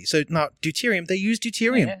 Exactly. So now deuterium, they use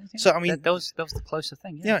deuterium. Yeah. So I mean, that was the closer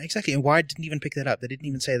thing. Yeah, exactly. And Wired didn't even pick that up. They didn't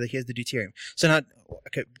even say that here's the deuterium. So now,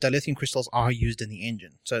 okay, dilithium crystals are used in the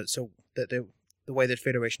engine. So the way that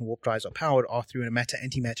Federation warp drives are powered are through a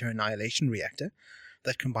matter-antimatter annihilation reactor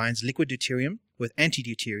that combines liquid deuterium with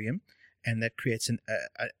anti-deuterium, and that creates an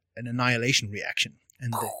annihilation reaction.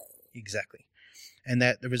 And exactly. And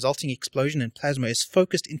that the resulting explosion in plasma is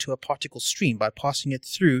focused into a particle stream by passing it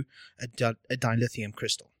through a dilithium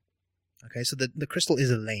crystal. Okay, so the crystal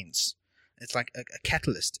is a lens. It's like a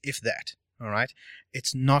catalyst, if that. All right?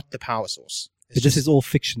 It's not the power source. This is all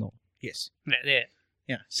fictional. Yes.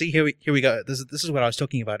 Yeah. See, here we go. This is what I was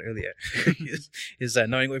talking about earlier. is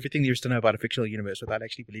knowing everything there is to know about a fictional universe without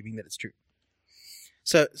actually believing that it's true.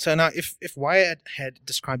 So now, if Wired had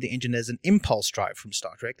described the engine as an impulse drive from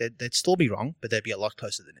Star Trek, they'd still be wrong, but they'd be a lot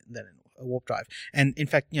closer than a warp drive. And in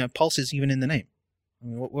fact, pulse is even in the name. I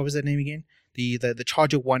mean, what was that name again? The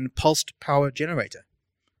Charger 1 Pulsed Power Generator.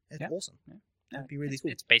 That's awesome. Yeah. That'd be really cool.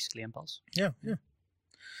 It's basically impulse. Yeah.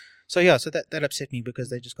 So that upset me because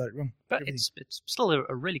they just got it wrong. But Everything. it's still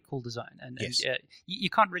a really cool design, and Yes. you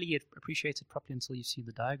can't really appreciate it properly until you see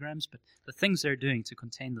the diagrams. But the things they're doing to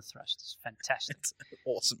contain the thrust is fantastic. It's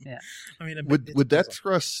awesome. Yeah. I mean, Would that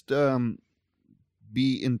thrust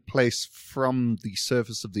be in place from the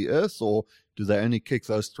surface of the Earth, or do they only kick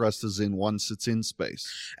those thrusters in once it's in space?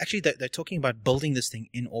 Actually, they're talking about building this thing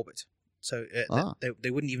in orbit. So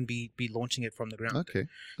they wouldn't even be launching it from the ground. Okay,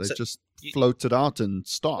 they So just you- float it out and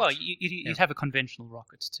start. Well, you'd have a conventional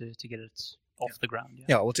rocket to get it off the ground. Yeah.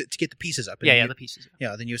 Yeah, well, to get the pieces up. And Yeah, then yeah, you- the pieces.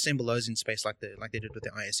 Yeah, then you assemble those in space like they did with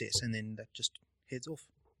the ISS, and then that just heads off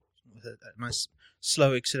with a nice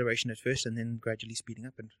slow acceleration at first, and then gradually speeding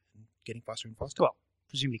up and getting faster and faster. Well,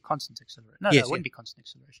 presumably constant acceleration. No, Yes, it wouldn't be constant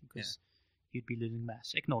acceleration because you'd be losing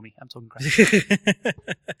mass. Ignore me. I'm talking crap.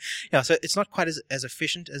 Yeah, so it's not quite as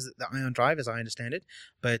efficient as the ion drive, as I understand it,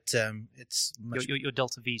 but it's much. Your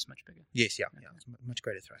delta V is much bigger. Yes, yeah, it's much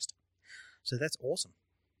greater thrust. So that's awesome.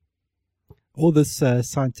 All this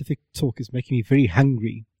scientific talk is making me very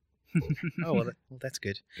hungry. Oh well, that's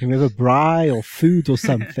good. Can we have a braai or food or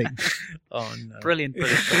something? Oh no! Brilliant.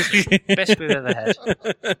 Best we've ever had.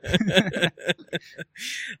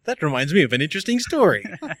 That reminds me of an interesting story.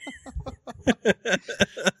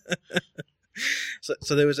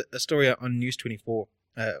 So there was a story on News 24.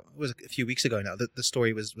 It was a few weeks ago now. The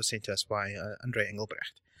story was sent to us by Andre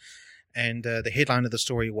Engelbrecht. And the headline of the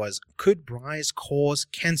story was, "Could braais cause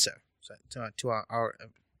cancer?" So to our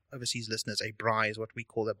overseas listeners, a braai is what we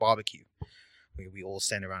call a barbecue, where we all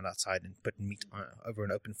stand around outside and put meat over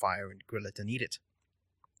an open fire and grill it and eat it.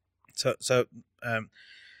 So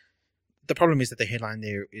the problem is that the headline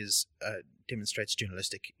there demonstrates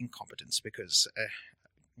journalistic incompetence because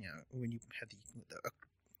when you have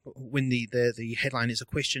when the headline is a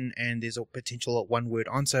question and there's a potential one-word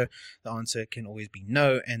answer, the answer can always be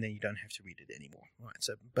no, and then you don't have to read it anymore. Right.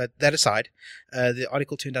 So, but that aside, the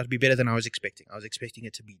article turned out to be better than I was expecting. I was expecting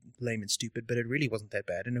it to be lame and stupid, but it really wasn't that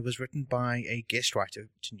bad. And it was written by a guest writer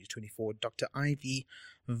to News 24, Dr. Ivy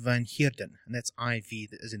van Heerden, and that's IV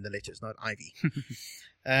as in the letters, not Ivy.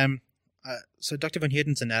 So Dr. Van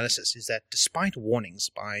Heerden's analysis is that despite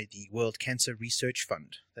warnings by the World Cancer Research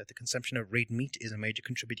Fund that the consumption of red meat is a major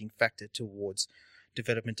contributing factor towards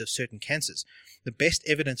development of certain cancers, the best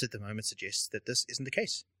evidence at the moment suggests that this isn't the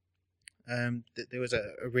case. There was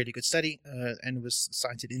a really good study, and it was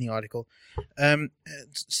cited in the article,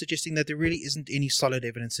 suggesting that there really isn't any solid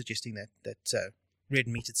evidence suggesting that red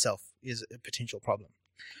meat itself is a potential problem.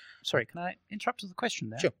 Sorry, can I interrupt with a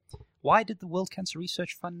question there? Sure. Why did the World Cancer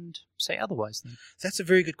Research Fund say otherwise then? That's a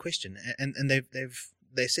very good question, and they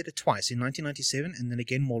said it twice, in 1997 and then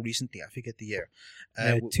again more recently. I forget the year.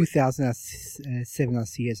 2007, I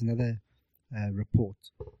see, as another report.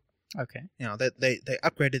 Okay. They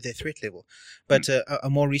upgraded their threat level, but a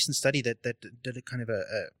more recent study that did a kind of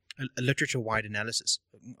a literature-wide analysis,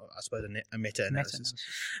 I suppose a meta-analysis,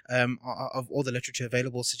 of all the literature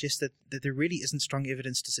available suggests that there really isn't strong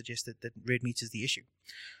evidence to suggest that red meat is the issue.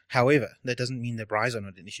 However, that doesn't mean that braais are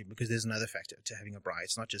not an issue, because there's another factor to having a braai.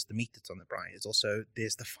 It's not just the meat that's on the braai.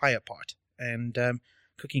 There's the fire part. And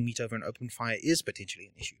cooking meat over an open fire is potentially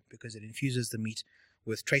an issue, because it infuses the meat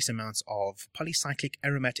with trace amounts of polycyclic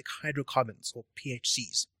aromatic hydrocarbons, or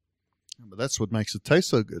PHCs. But that's what makes it taste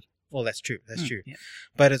so good. Well, that's true. That's true. Yeah.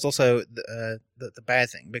 But it's also the bad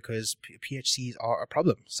thing, because PHCs are a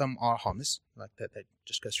problem. Some are harmless, like that they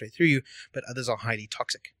just go straight through you, but others are highly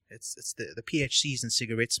toxic. It's the PHCs in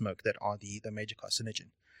cigarette smoke that are the major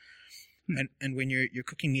carcinogen. And when you're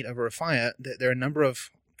cooking meat over a fire, there are a number of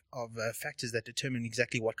factors that determine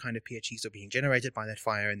exactly what kind of PHCs are being generated by that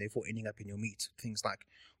fire, and therefore ending up in your meat. Things like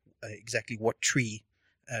exactly what tree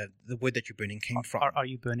the wood that you're burning came from. Are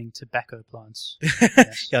you burning tobacco plants?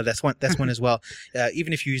 Yes. Yeah, that's one as well.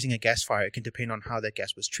 Even if you're using a gas fire, it can depend on how that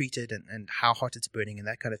gas was treated and how hot it's burning and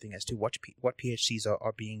that kind of thing as to what PHCs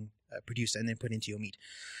are being produced and then put into your meat.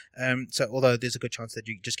 So although there's a good chance that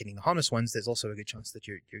you're just getting the harmless ones, there's also a good chance that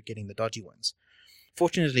you're getting the dodgy ones.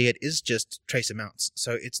 Fortunately, it is just trace amounts,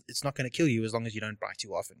 so it's not going to kill you as long as you don't braai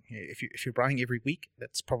too often. If you're braaiing every week,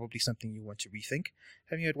 that's probably something you want to rethink.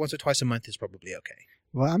 Having it once or twice a month is probably okay.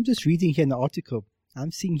 Well, I'm just reading here in the article.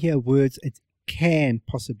 I'm seeing here words it can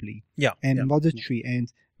possibly, and mandatory,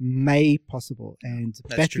 and may possible, and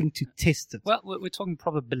That's battling to test it. Well, we're talking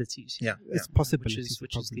probabilities. Yeah, It's possibilities,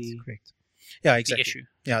 which is the correct. yeah, the exactly. issue.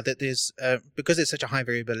 Yeah, that there's because there's such a high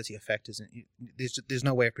variability of factors, there's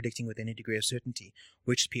no way of predicting with any degree of certainty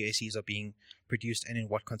which PACs are being produced and in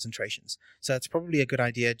what concentrations. So it's probably a good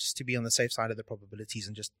idea just to be on the safe side of the probabilities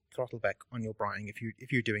and just throttle back on your braaiing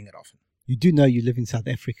if you're doing it often. You do know you live in South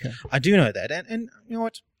Africa. I do know that, and you know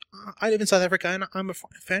what? I live in South Africa, and I'm a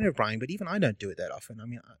fan of braaiing, but even I don't do it that often. I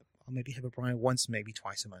mean, I'll maybe have a braai once, maybe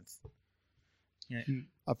twice a month. Yeah.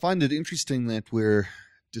 I find it interesting that we're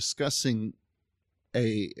discussing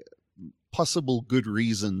a possible good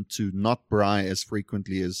reason to not braai as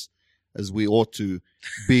frequently as we ought to,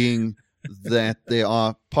 being that there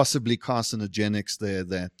are possibly carcinogenics there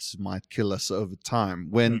that might kill us over time,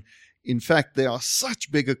 when in fact there are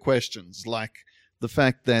such bigger questions, like the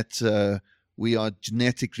fact that we are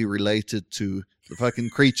genetically related to the fucking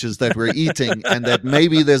creatures that we're eating, and that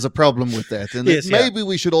maybe there's a problem with that, and that maybe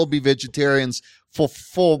we should all be vegetarians for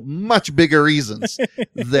much bigger reasons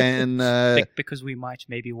than because we might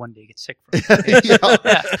maybe one day get sick from it. Yeah,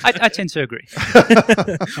 I tend to agree.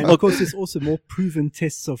 And of course, there's also more proven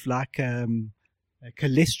tests of like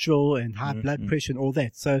cholesterol and high blood pressure and all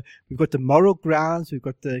that. So we've got the moral grounds, we've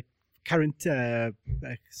got the current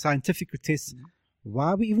scientific tests. Why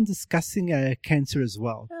are we even discussing cancer as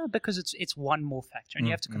well? Because it's one more factor, and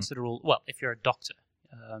you have to consider all. Well, if you're a doctor,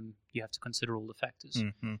 you have to consider all the factors.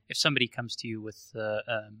 If somebody comes to you with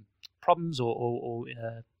problems or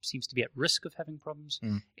seems to be at risk of having problems,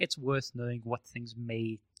 it's worth knowing what things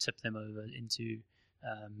may tip them over into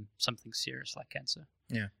something serious like cancer.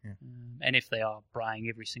 And if they are braaiing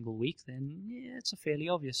every single week, then it's a fairly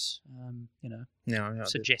obvious,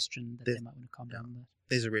 suggestion that they might want to calm down.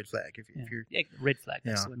 There's a red flag if you're red flag.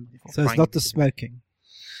 That's the one. So it's not the smoking.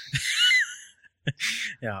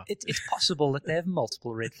 It's possible that they have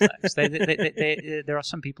multiple red flags. There are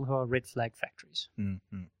some people who are red flag factories. A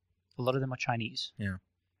lot of them are Chinese.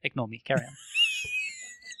 Ignore me. Carry on.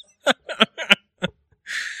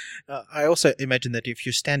 I also imagine that if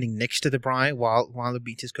you're standing next to the braai while the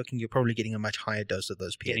meat is cooking, you're probably getting a much higher dose of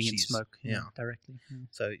those PHCs. Getting in smoke directly.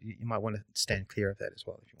 So you might want to stand clear of that as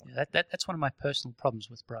well if you want. That's one of my personal problems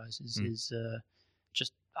with braais is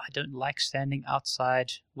just I don't like standing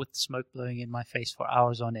outside with smoke blowing in my face for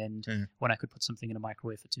hours on end when I could put something in a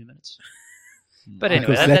microwave for 2 minutes. But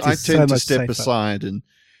anyway, I tend to step aside and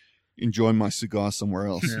enjoy my cigar somewhere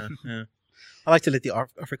else. I like to let the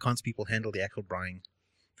Afrikaans people handle the actual braaiing,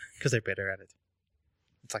 because they're better at it.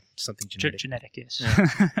 It's like something genetic. Genetic, yes.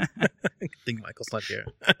 I think Michael's not here.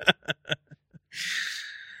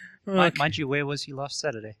 Mind you, where was he last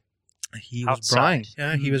Saturday? He was braaiing.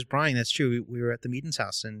 Yeah, he was braaiing. That's true. We were at the Meaden's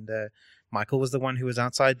house, and Michael was the one who was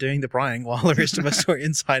outside doing the braaiing while the rest of us were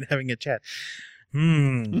inside having a chat.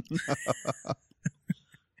 Oh,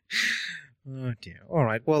 dear. All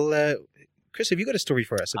right. Well, Chris, have you got a story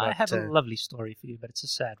for us? I have a lovely story for you, but it's a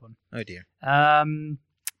sad one. Oh, dear.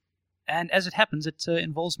 And as it happens, it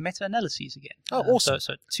involves meta-analyses again. Oh, awesome.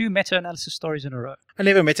 So 2 meta-analysis stories in a row. I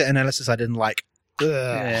never meta-analysis I didn't like. Ugh.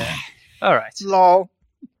 Yeah. All right. Lol.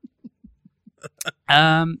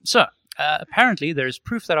 Apparently there is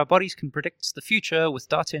proof that our bodies can predict the future with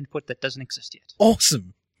data input that doesn't exist yet.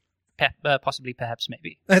 Awesome. Possibly, perhaps,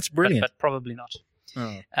 maybe. That's brilliant. But probably not.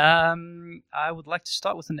 Oh. I would like to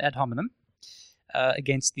start with an ad hominem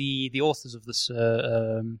against the authors of this.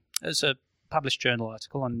 It's a published journal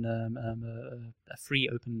article on a free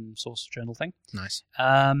open source journal thing. Nice.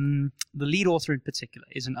 The lead author in particular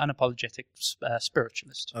is an unapologetic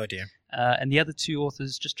spiritualist. Oh, dear. And the other 2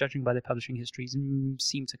 authors, just judging by their publishing histories,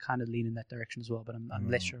 seem to kind of lean in that direction as well, but I'm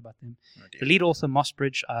less sure about them. Oh, the lead author,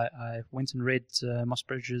 Mossbridge, I went and read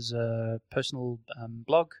Mossbridge's personal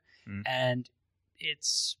blog, and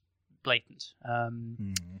it's blatant.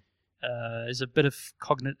 There's a bit of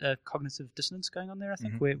cognitive dissonance going on there, I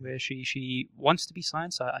think, where she wants to be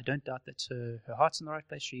science. I don't doubt that her heart's in the right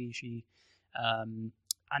place. She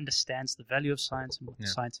understands the value of science and what the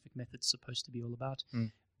scientific method's supposed to be all about,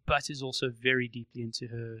 but is also very deeply into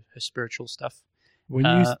her spiritual stuff. When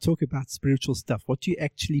you talk about spiritual stuff, what do you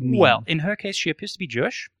actually mean? Well, in her case, she appears to be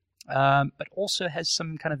Jewish, but also has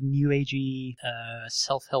some kind of new agey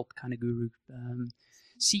self-help kind of guru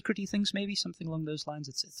secret-y things, maybe something along those lines.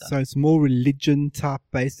 So it's more religion type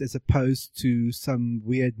based as opposed to some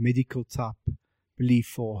weird medical type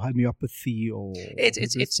belief or homeopathy or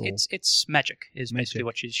it's magic is basically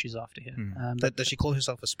what she's after here. Does she call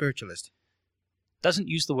herself a spiritualist? Doesn't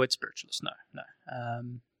use the word spiritualist, no.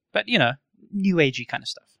 But new agey kind of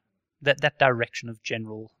stuff. That direction of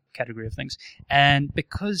general category of things, and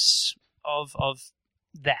because of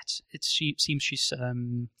that, she seems she's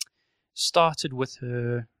started with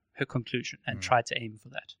her conclusion and tried to aim for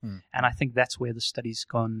that. And I think that's where the study's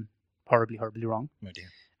gone horribly, horribly wrong. Oh dear.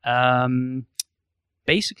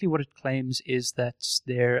 Basically what it claims is that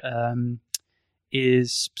there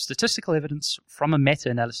is statistical evidence from a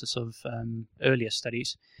meta-analysis of earlier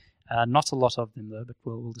studies. Not a lot of them, though, but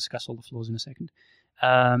we'll discuss all the flaws in a second.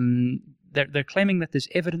 They're claiming that there's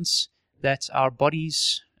evidence that our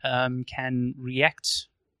bodies can react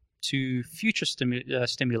to future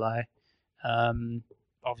stimuli,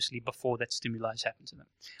 obviously before that stimuli has happened to them.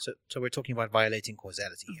 So we're talking about violating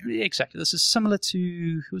causality here. Exactly. This is similar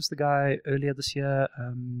to, who was the guy earlier this year?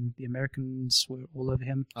 The Americans were all over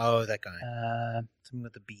him. Oh, that guy. Something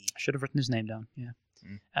with the B. I should have written his name down. Yeah.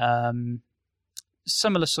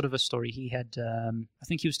 Similar sort of a story. He had, I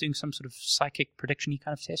think he was doing some sort of psychic prediction-y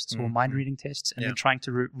kind of tests or mind reading tests, and then trying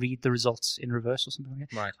to read the results in reverse or something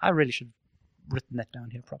like that. Right. I really should have written that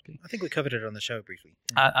down here properly. I think we covered it on the show briefly.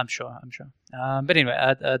 I'm sure. But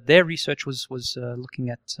anyway, their research was looking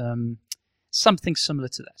at something similar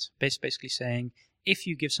to that. Basically saying, if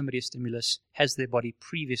you give somebody a stimulus, has their body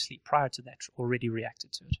previously, prior to that, already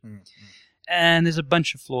reacted to it? And there's a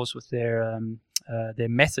bunch of flaws with their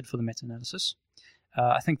method for the meta-analysis.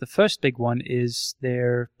 I think the first big one is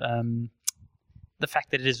the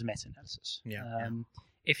fact that it is a meta-analysis.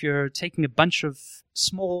 If you're taking a bunch of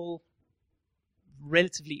small,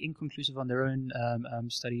 relatively inconclusive on their own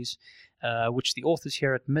studies, which the authors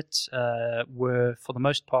here admit were, for the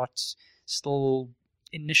most part, still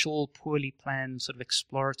initial, poorly planned, sort of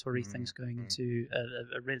exploratory things going into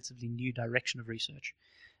a relatively new direction of research.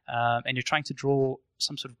 And you're trying to draw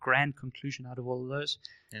some sort of grand conclusion out of all of those,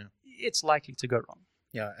 it's likely to go wrong.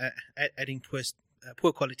 Yeah, adding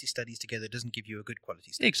poor quality studies together doesn't give you a good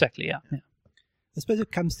quality study. Exactly, yeah. I suppose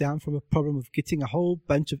it comes down from a problem of getting a whole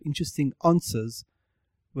bunch of interesting answers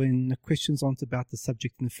when the questions aren't about the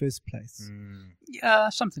subject in the first place. Yeah,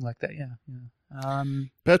 something like that, yeah.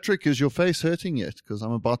 Patrick, is your face hurting yet? Because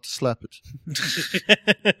I'm about to slap it.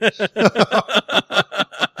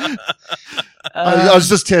 I was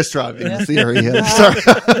just test driving the theory here. Sorry.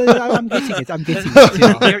 I'm getting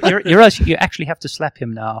it. You realize you actually have to slap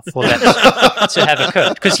him now for that to have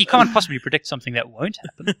occurred, because he can't possibly predict something that won't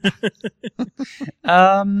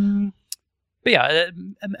happen. But yeah,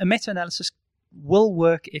 a meta-analysis will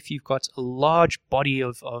work if you've got a large body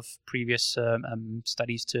of previous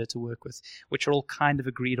studies to work with, which are all kind of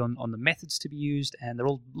agreed on the methods to be used, and they're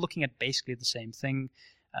all looking at basically the same thing.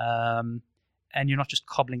 And you're not just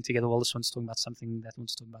cobbling together, well, this one's talking about something, that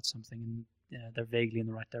one's talking about something, and they're vaguely in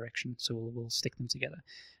the right direction, so we'll stick them together.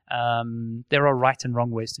 There are right and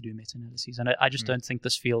wrong ways to do meta-analyses, and I just don't think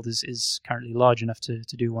this field is currently large enough to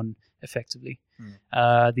do one effectively.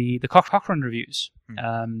 The Cochrane reviews,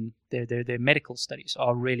 their medical studies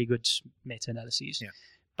are really good meta-analyses,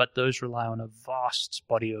 but those rely on a vast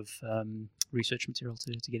body of research material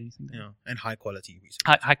to get anything done. Yeah, and high quality research.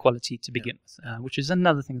 High quality to begin with, which is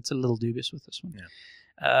another thing that's a little dubious with this one.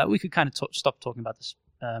 We could kind of stop talking about this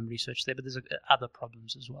research there, but there's other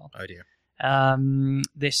problems as well. Oh dear.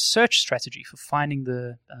 Their search strategy for finding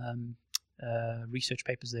the research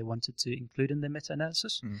papers they wanted to include in their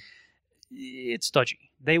meta-analysis, it's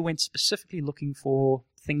dodgy. They went specifically looking for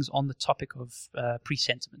things on the topic of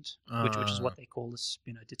presentiment, which is what they call this,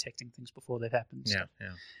 detecting things before they've happened.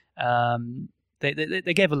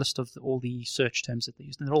 They gave a list of all the search terms that they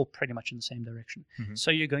used, and they're all pretty much in the same direction.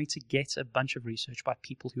 So you're going to get a bunch of research by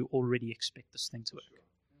people who already expect this thing to work.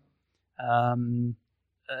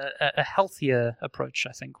 A healthier approach,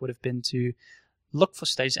 I think, would have been to look for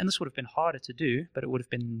studies, and this would have been harder to do, but it would have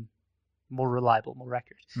been more reliable, more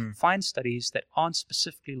accurate. Find studies that aren't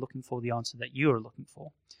specifically looking for the answer that you're looking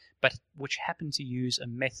for, but which happen to use a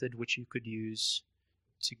method which you could use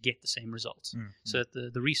to get the same results. So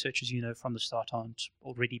that the researchers from the start aren't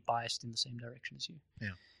already biased in the same direction as you.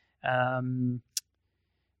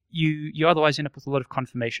 You otherwise end up with a lot of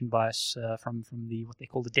confirmation bias from the what they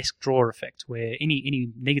call the desk drawer effect, where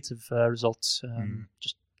any negative results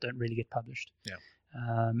just don't really get published.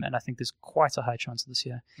 And I think there's quite a high chance of this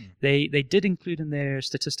here. They did include in their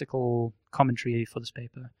statistical commentary for this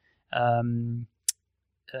paper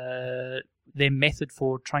their method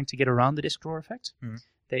for trying to get around the desk drawer effect.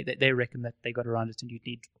 They reckon that they got around it, and you'd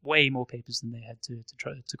need way more papers than they had to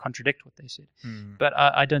try to contradict what they said. But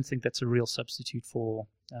I don't think that's a real substitute for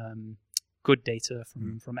good data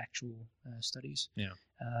from actual studies.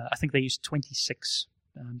 I think they used 26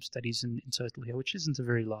 studies in total here, which isn't a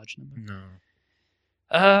very large number.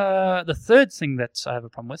 No. The third thing that I have a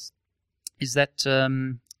problem with is that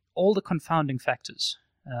all the confounding factors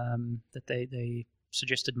that they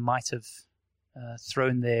suggested might have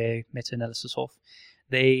thrown their meta-analysis off,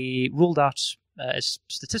 they ruled out as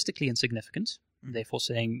statistically insignificant, therefore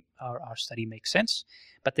saying our study makes sense,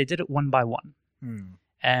 but they did it one by one.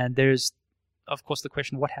 And there's, of course, the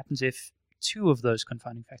question, what happens if two of those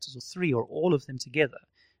confounding factors, or three, or all of them together,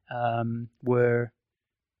 were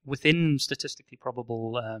within statistically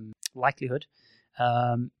probable likelihood,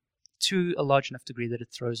 to a large enough degree that it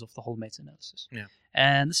throws off the whole meta-analysis. Yeah.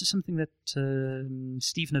 And this is something that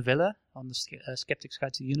Steve Novella on the Skeptic's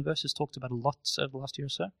Guide to the Universe has talked about a lot over the last year or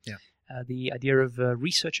so. Yeah. The idea of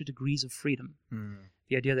researcher degrees of freedom. Mm.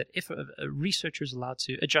 The idea that if a researcher is allowed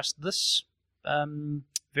to adjust this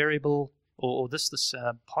variable or this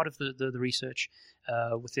part of the research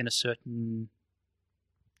within a certain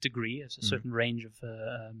degree, as a certain range of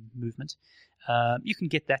movement, you can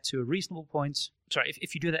get that to a reasonable point. Sorry,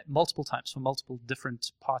 if you do that multiple times for multiple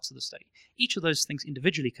different parts of the study, each of those things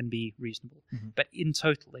individually can be reasonable, but in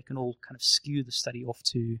total they can all kind of skew the study off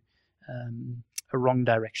to a wrong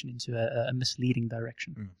direction, into a misleading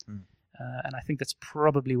direction. And I think that's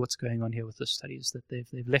probably what's going on here with this study, is that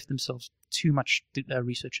they've left themselves too much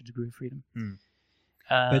researcher degree of freedom.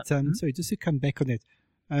 But sorry, just to come back on that.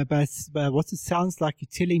 But what it sounds like you're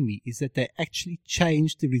telling me is that they actually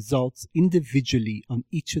changed the results individually on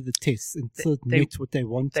each of the tests until it met what they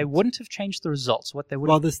wanted. They wouldn't have changed the results. What they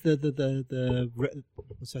would the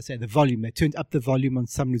volume. They turned up the volume on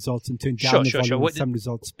some results and turned down the volume on some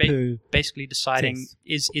results. Basically deciding test.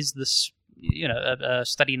 is this,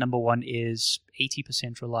 study number 1 is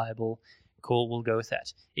 80% reliable. Cool, we'll go with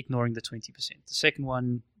that, ignoring the 20%. The second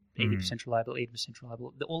one, 80% reliable, 80%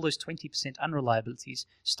 reliable. All those 20% unreliabilities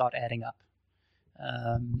start adding up.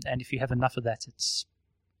 And if you have enough of that, it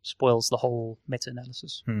spoils the whole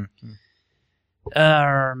meta-analysis. Then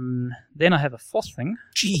I have a fourth thing.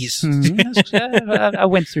 Jeez. I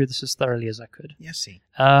went through this as thoroughly as I could. Yes, see.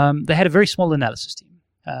 They had a very small analysis team.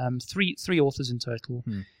 Three authors in total.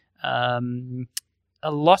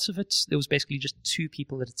 A lot of it, there was basically just 2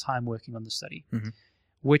 people at a time working on the study,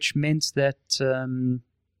 which meant that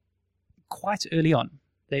quite early on,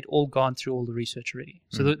 they'd all gone through all the research already.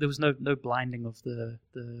 So there was no blinding of the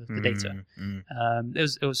data. There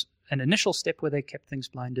was an initial step where they kept things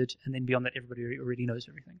blinded, and then beyond that, everybody already knows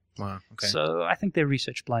everything. Wow, okay. So I think their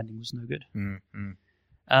research blinding was no good.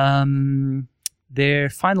 Their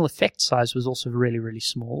final effect size was also really, really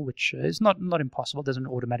small, which is not impossible. It doesn't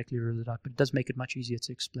automatically rule it out, but it does make it much easier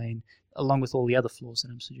to explain, along with all the other flaws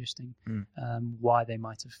that I'm suggesting, why they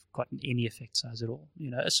might have gotten any effect size at all.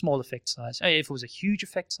 A small effect size. If it was a huge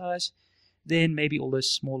effect size, then maybe all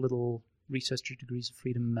those small little researcher degrees of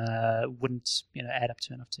freedom wouldn't add up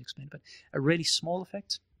to enough to explain. But a really small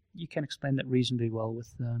effect, you can explain that reasonably well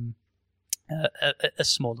with a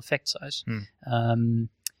small effect size.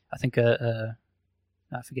 I think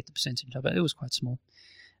I forget the percentage of it. It was quite small.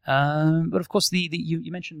 But of course,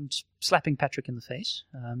 you mentioned slapping Patrick in the face,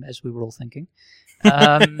 as we were all thinking.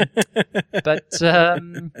 But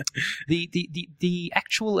the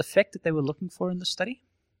actual effect that they were looking for in the study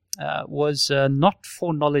was not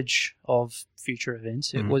foreknowledge of future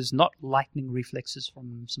events. It was not lightning reflexes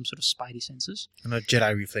from some sort of spidey senses. No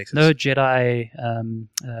Jedi reflexes. No Jedi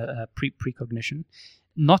precognition.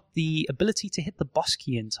 Not the ability to hit the boss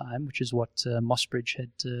key in time, which is what Mossbridge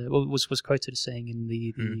had was quoted as saying in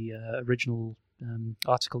the original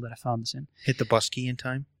article that I found this in. Hit the boss key in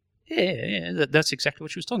time. Yeah, that's exactly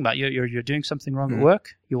what she was talking about. You're doing something wrong at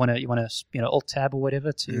work. You want to Alt Tab or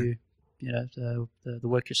whatever to the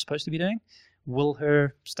work you're supposed to be doing. Will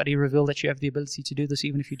her study reveal that you have the ability to do this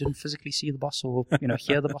even if you didn't physically see the boss or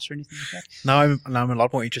hear the boss or anything like that? Now I'm a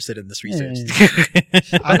lot more interested in this research.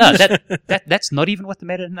 But no, that's not even what the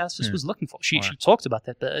meta-analysis was looking for. She talked about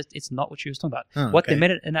that, but it's not what she was talking about. What the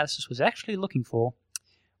meta-analysis was actually looking for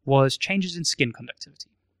was changes in skin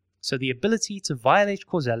conductivity. So the ability to violate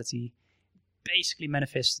causality basically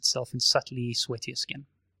manifests itself in subtly sweatier skin.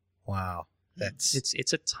 Wow,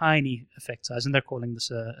 it's a tiny effect size, and they're calling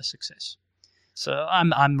this a success. So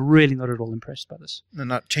I'm really not at all impressed by this.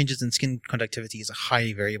 No, changes in skin conductivity is a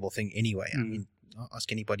highly variable thing anyway. I mean, ask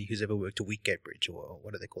anybody who's ever worked a Wheatgate bridge, or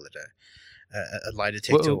what do they call it, a lie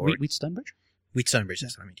detector, or Wheatstone bridge. Wheatstone bridge,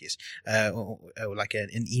 that's what I mean. Yes, or like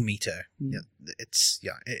an e-meter. It's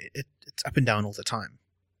up and down all the time,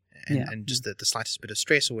 and just the slightest bit of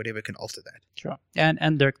stress or whatever can alter that. Sure,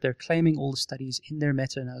 and they're claiming all the studies in their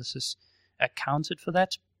meta-analysis accounted for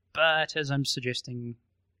that, but as I'm suggesting,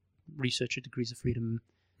 researcher degrees of freedom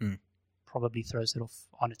probably throws that off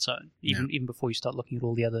on its own, even before you start looking at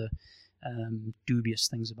all the other dubious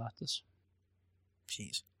things about this.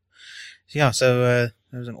 Jeez. So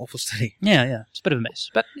that was an awful study. Yeah, it's a bit of a mess,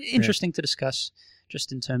 but interesting to discuss,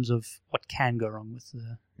 just in terms of what can go wrong with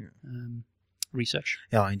research.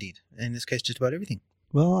 Yeah, indeed. In this case, just about everything.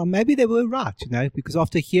 Well, maybe they were right, because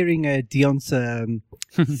after hearing Dion's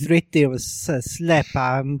threat there was slap,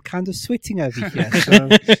 I'm kind of sweating over here. So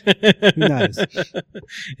who knows?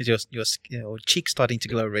 Is your cheek starting to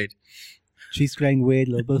glow red? Cheeks glowing red,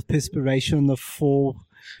 a little bit of perspiration on the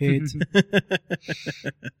forehead.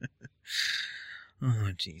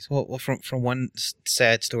 Oh, jeez. Well, from one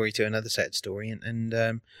sad story to another sad story,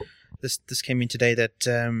 and this came in today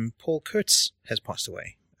that Paul Kurtz has passed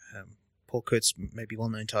away. Paul Kurtz may be well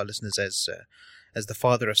known to our listeners as the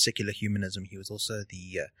father of secular humanism. He was also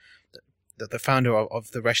the founder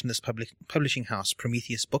of the rationalist publishing house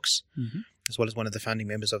Prometheus Books, as well as one of the founding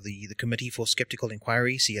members of the Committee for Skeptical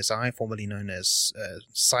Inquiry, CSI, formerly known as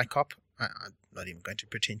PSYCOP. I'm not even going to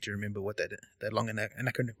pretend to remember what that long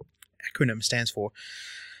acronym stands for.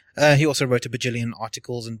 He also wrote a bajillion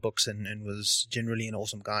articles and books and was generally an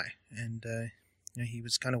awesome guy. And he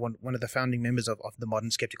was kind of one of the founding members of the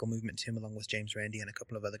modern skeptical movement, him along with James Randi and a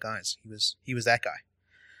couple of other guys. He was that guy.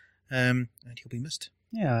 And he'll be missed.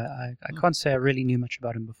 Yeah, I can't say I really knew much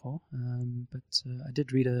about him before, but I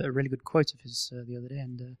did read a really good quote of his the other day,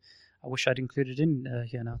 and I wish I'd included it in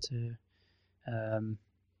here now to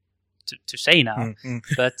say now.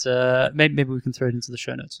 But maybe we can throw it into the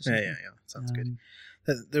show notes or something. Yeah. Sounds good.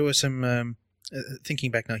 There was some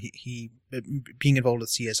thinking back now. He being involved with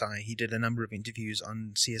CSI, he did a number of interviews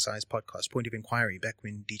on CSI's podcast Point of Inquiry back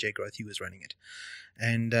when DJ Grothe was running it,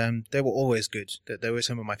 and they were always good. They were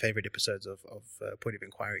some of my favorite episodes of Point of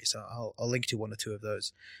Inquiry. So I'll link to one or two of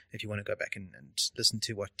those if you want to go back and listen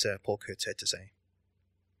to what Paul Kurtz had to say.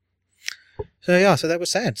 So that was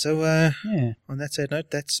sad. So on that sad note,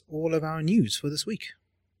 that's all of our news for this week.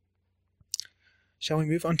 Shall we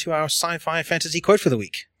move on to our sci-fi fantasy quote for the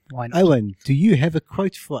week? Why not? Owen, do you have a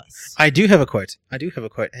quote for us? I do have a quote,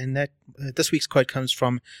 and that this week's quote comes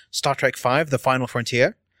from Star Trek V: The Final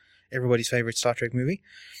Frontier, everybody's favorite Star Trek movie.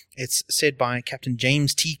 It's said by Captain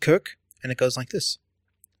James T. Kirk, and it goes like this: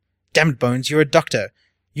 "Damn it, Bones, you're a doctor.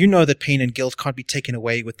 You know that pain and guilt can't be taken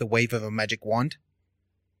away with the wave of a magic wand."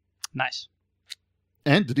 Nice.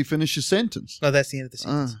 And did he finish his sentence? No, that's the end of the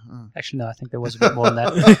sentence. Actually, no, I think there was a bit more than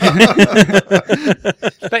that.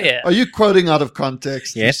 But yeah. Are you quoting out of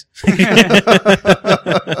context? Yes.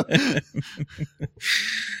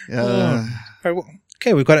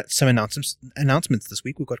 Okay, we've got some announcements this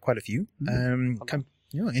week. We've got quite a few. In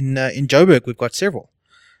Joburg, we've got several.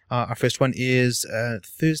 Our first one is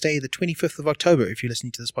Thursday, the 25th of October. If you're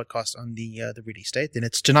listening to this podcast on the release date, then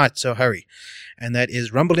it's tonight, so hurry. And that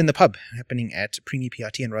is Rumble in the Pub, happening at Premier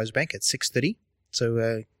PRT in Rosebank at 6:30.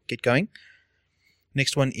 So get going.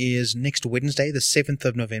 Next one is next Wednesday, the 7th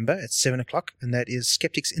of November at 7 o'clock, and that is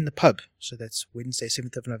Skeptics in the Pub. So that's Wednesday,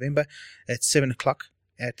 7th of November at 7 o'clock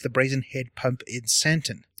at the Brazen Head Pub in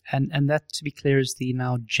Sandton. And that, to be clear, is the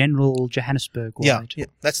now General Johannesburg one, right? Yeah,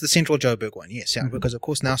 that's the Central Joburg one, yes. Yeah, because, of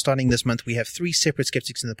course, now starting this month, we have 3 separate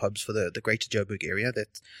Skeptics in the Pubs for the Greater Joburg area.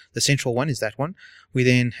 The Central one is that one. We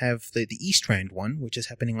then have the East Rand one, which is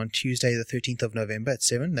happening on Tuesday, the 13th of November at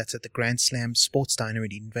 7. That's at the Grand Slam Sports Diner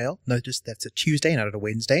in Edenvale. Notice that's a Tuesday, not a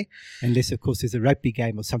Wednesday. Unless, of course, there's a rugby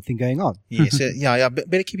game or something going on. Yes,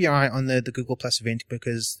 better keep your eye on the Google Plus event,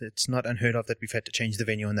 because it's not unheard of that we've had to change the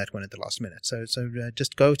venue on that one at the last minute. So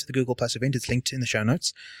just go to the Google Plus event. It's linked in the show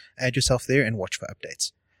notes. Add yourself there and watch for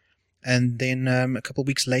updates. And then a couple of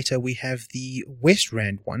weeks later, we have the West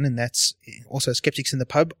Rand one, and that's also Skeptics in the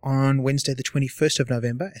Pub on Wednesday, the 21st of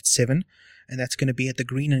November at 7, and that's going to be at the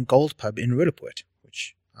Green and Gold Pub in Roodepoort,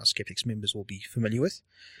 which our Skeptics members will be familiar with.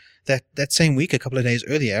 That same week, a couple of days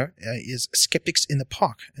earlier, is Skeptics in the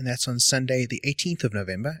Park, and that's on Sunday, the 18th of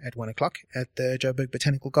November at 1 o'clock at the Joburg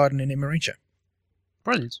Botanical Garden in Emmarentia.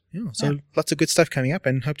 Brilliant. Yeah, so lots of good stuff coming up,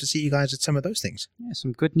 and hope to see you guys at some of those things. Yeah,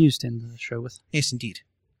 some good news to end the show with. Yes, indeed.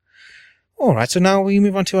 All right, so now we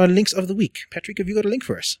move on to our links of the week. Patrick, have you got a link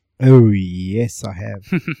for us? Oh, yes, I have.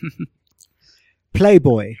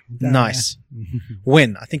 Playboy. Nice.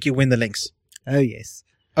 Win. I think you win the links. Oh, yes.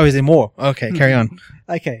 Oh, is there more? Okay, carry on.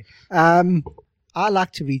 Okay. I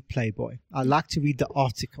like to read Playboy. I like to read the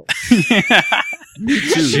articles. Me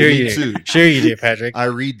too. Sure you do, Patrick. I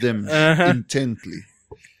read them intently.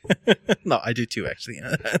 No, I do too, actually.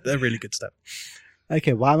 They're really good stuff.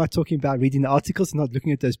 Okay, why am I talking about reading the articles and not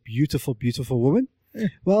looking at those beautiful, beautiful women? Yeah.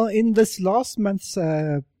 Well, in this last month's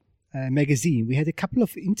magazine, we had a couple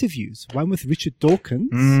of interviews. One with Richard Dawkins.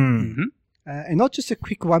 And not just a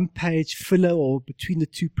quick one-page filler or between the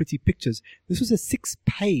two pretty pictures. This was a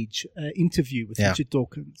 6-page interview with Richard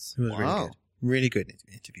Dawkins. It was really good. Really good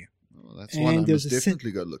interview. Oh, that's one I must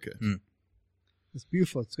definitely go look at. It's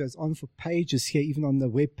beautiful. It goes on for pages here, even on the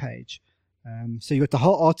web page. So you got the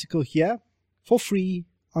whole article here for free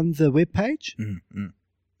on the web page.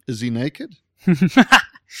 Is he naked?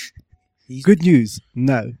 Good news.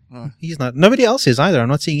 No. He's not. Nobody else is either. I'm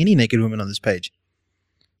not seeing any naked women on this page.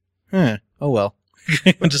 Oh, well.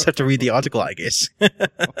 We'll just have to read the article, I guess.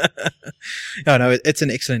 No, it's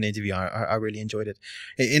an excellent interview. I really enjoyed it.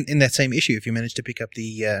 In that same issue, if you manage to pick up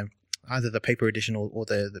the either the paper edition or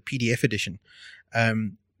the PDF edition.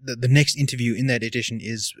 The next interview in that edition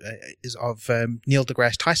is of Neil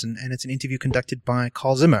deGrasse Tyson, and it's an interview conducted by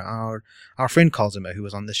Carl Zimmer, our friend Carl Zimmer, who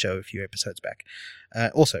was on the show a few episodes back.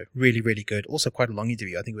 Also, really, really good. Also, quite a long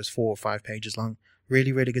interview. I think it was 4 or 5 pages long.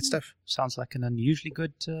 Really, really good stuff. Sounds like an unusually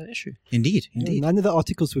good issue. Indeed. None of the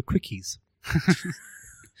articles were quickies.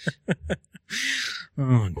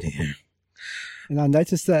 Oh dear. And I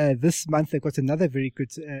noticed this month they've got another very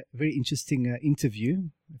good, very interesting interview.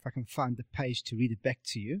 If I can find the page to read it back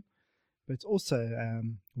to you. But it's also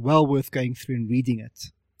well worth going through and reading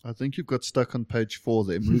it. I think you've got stuck on page 4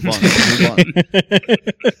 there. Move on. Move on.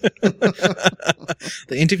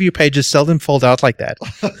 The interview pages seldom fold out like that.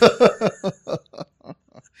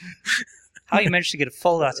 How you managed to get it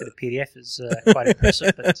fold out to the PDF is quite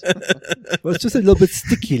impressive. But Well, it's just a little bit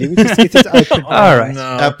sticky. Let me just get it open. all right.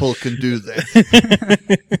 No. Apple can do that.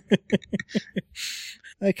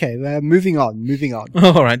 Okay, moving on.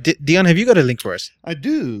 All right. Dion, have you got a link for us? I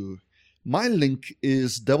do. My link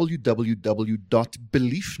is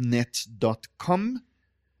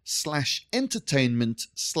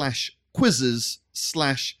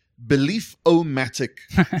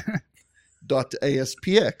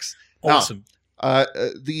Awesome.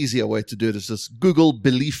 The easier way to do it is just Google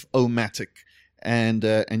Beliefomatic, and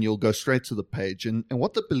you'll go straight to the page. And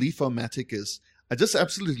what the Beliefomatic is, I just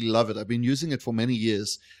absolutely love it. I've been using it for many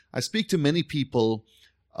years. I speak to many people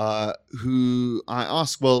who I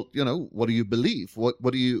ask, well, what do you believe?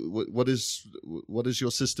 What is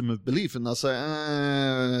your system of belief? And they'll say,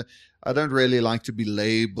 I don't really like to be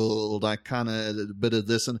labeled. I kind of a bit of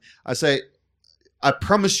this, and I say, I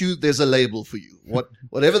promise you, there's a label for you.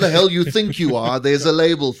 Whatever the hell you think you are, there's a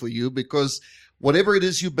label for you, because whatever it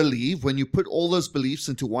is you believe, when you put all those beliefs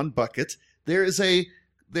into one bucket, there is a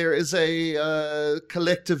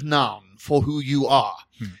collective noun for who you are.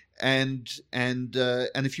 And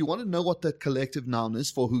if you want to know what that collective noun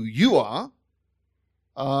is for who you are,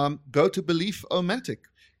 go to Beliefomatic.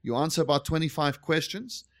 You answer about 25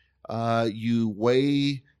 questions. You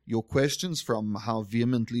weigh your questions from how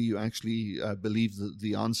vehemently you actually believe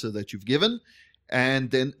the answer that you've given, and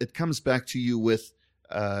then it comes back to you with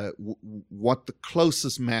what the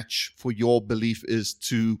closest match for your belief is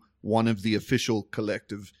to one of the official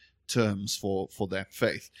collective terms for that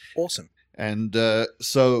faith. Awesome. And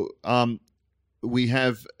so we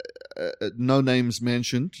have no names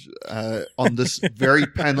mentioned on this very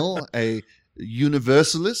panel, a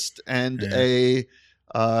universalist and a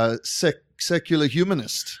secular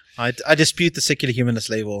humanist. I dispute the secular humanist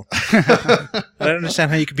label. I don't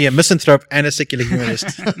understand how you could be a misanthrope and a secular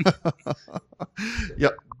humanist. Yeah,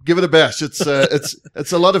 give it a bash. It's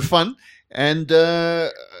a lot of fun, and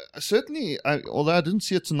certainly, although I didn't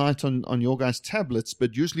see it tonight on your guys' tablets,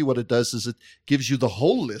 but usually what it does is it gives you the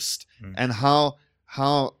whole list and how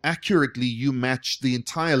accurately you match the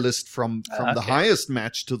entire list from the highest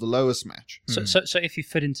match to the lowest match. So if you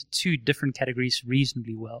fit into 2 different categories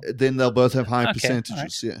reasonably well, Then they'll both have high percentages.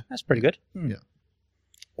 Right. Yeah, That's pretty good. Yeah.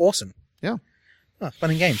 Awesome. Yeah. Oh,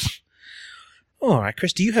 fun and games. All right,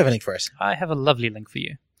 Chris, do you have a link for us? I have a lovely link for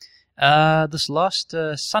you. This last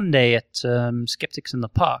Sunday at Skeptics in the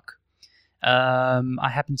Park, I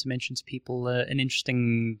happened to mention to people an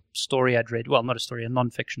interesting story I'd read. Well, not a story, a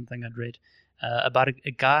non-fiction thing I'd read about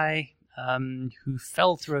a guy who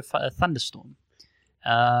fell through a thunderstorm.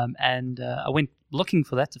 And I went looking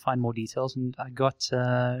for that to find more details, and I got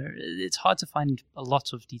it's hard to find a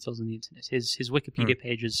lot of details on the internet. His Wikipedia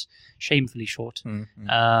page is shamefully short.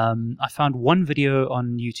 I found one video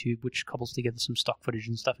on YouTube which cobbles together some stock footage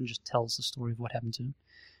and stuff and just tells the story of what happened to him.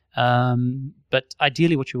 But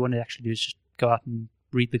ideally what you want to actually do is just go out and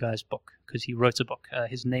read the guy's book, because he wrote a book.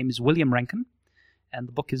 His name is William Rankin, and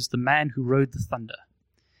the book is The Man Who Rode the Thunder.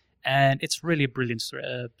 And it's really a brilliant story.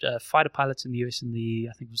 Fighter pilots in the US in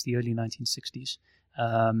I think it was the early 1960s,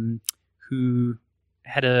 who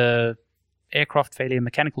had a aircraft failure,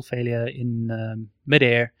 mechanical failure in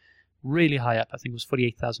midair, really high up. I think it was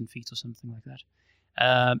 48,000 feet or something like that,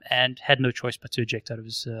 and had no choice but to eject out of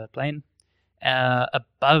his plane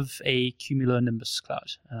above a cumulonimbus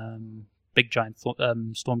cloud, big giant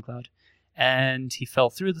storm cloud, and he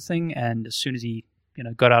fell through the thing. And as soon as he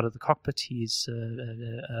got out of the cockpit, his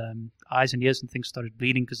eyes and ears and things started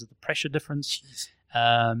bleeding because of the pressure difference.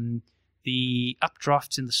 The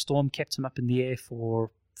updrafts in the storm kept him up in the air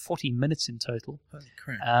for 40 minutes in total. Holy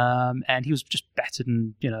crap. And he was just battered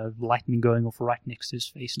and, lightning going off right next to his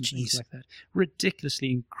face and things like that.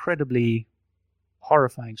 Ridiculously, incredibly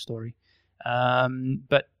horrifying story.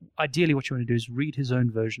 But ideally what you want to do is read his own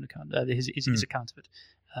version account, his account of it.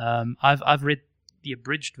 I've read the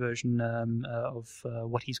abridged version of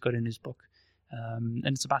what he's got in his book, and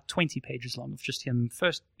it's about 20 pages long of just him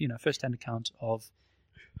first-hand account of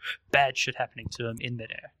bad shit happening to him in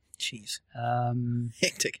midair. Jeez.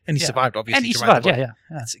 Hectic. And he survived, obviously. And he survived, yeah.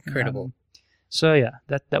 That's incredible. So yeah,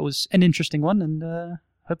 that was an interesting one, and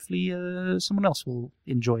hopefully someone else will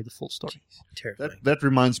enjoy the full story. Terrifying. That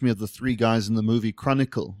reminds me of the three guys in the movie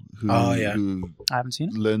Chronicle who I haven't seen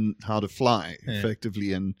it. learn how to fly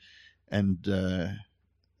effectively and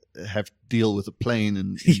have to deal with a plane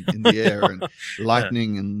in the air and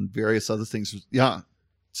lightning and various other things. Yeah,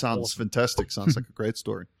 sounds fantastic. Sounds like a great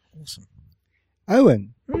story. Awesome.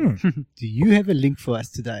 Owen, do you have a link for us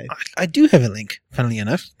today? I do have a link, funnily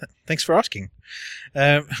enough. Thanks for asking.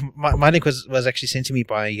 My link was actually sent to me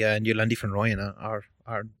by Njolandi van Rooyen,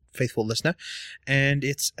 our faithful listener. And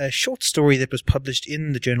it's a short story that was published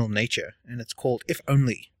in the journal Nature. And it's called If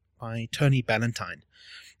Only by Tony Ballantyne.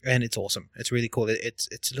 And it's awesome. It's really cool.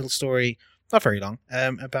 It's a little story, not very long,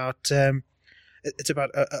 about... it's about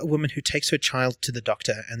a woman who takes her child to the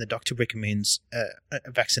doctor, and the doctor recommends a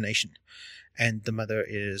vaccination. And the mother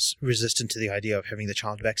is resistant to the idea of having the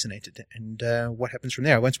child vaccinated. And what happens from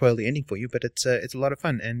there? I won't spoil the ending for you, but it's a lot of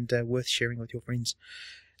fun and worth sharing with your friends.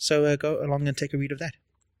 So go along and take a read of that.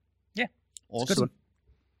 Yeah, awesome. It's a good one.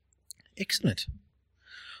 Excellent.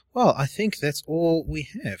 Well, I think that's all we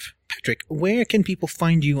have. Patrick, where can people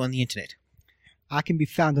find you on the internet? I can be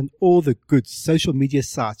found on all the good social media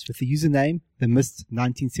sites with the username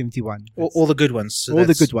TheMist1971. All the good ones. All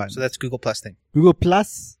the good ones. So that's Google Plus thing. Google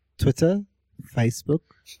Plus, Twitter, Facebook,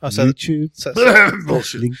 YouTube,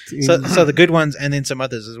 Bullshit. LinkedIn. So the good ones and then some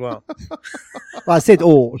others as well. Well, I said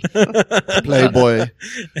all. Playboy.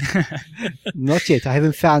 Not yet. I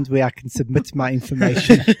haven't found where I can submit my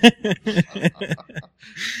information.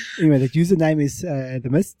 Anyway, the username is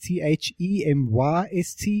TheMist,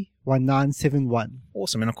 TheMyst1971.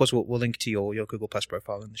 Awesome. And of course, we'll link to your Google Plus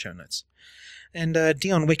profile in the show notes. And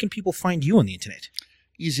Dion, where can people find you on the internet?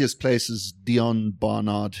 Easiest place is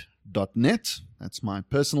dionbarnard.net. That's my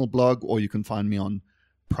personal blog, or you can find me on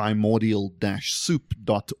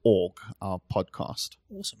primordial-soup.org, our podcast.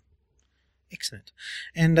 Awesome. Excellent.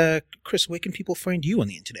 And Chris, where can people find you on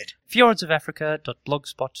the internet?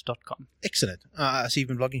 fjordsofafrica.blogspot.com. Excellent. I see you've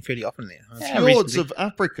been blogging fairly often there. Fjords of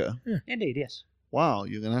Africa. Indeed, yes. Wow,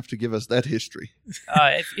 you're going to have to give us that history.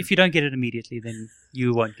 If you don't get it immediately, then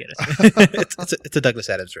you won't get it. it's a Douglas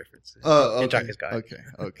Adams reference. Oh, okay. Hitchhiker's Guide.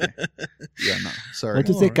 Okay. Yeah, no, sorry. What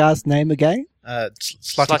is that guy's name again?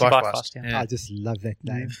 Slotty Barfast. Yeah. I just love that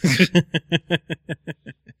name.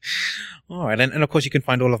 All right, and of course you can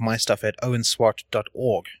find all of my stuff at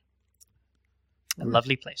owenswart.org. A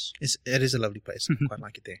lovely place. It is a lovely place. I quite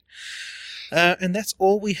like it there. And that's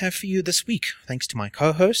all we have for you this week. Thanks to my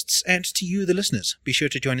co-hosts and to you, the listeners. Be sure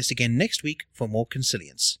to join us again next week for more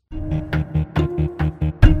Consilience.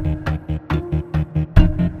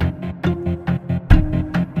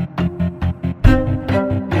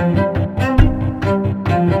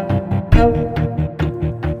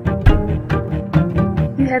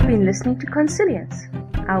 You have been listening to Consilience.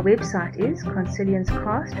 Our website is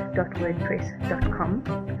consiliencecast.wordpress.com,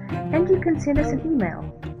 and you can send us an email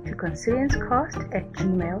to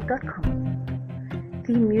consiliencecast@gmail.com.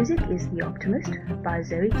 Theme music is The Optimist by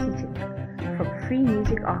Zoe Keating from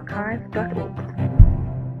freemusicarchive.org.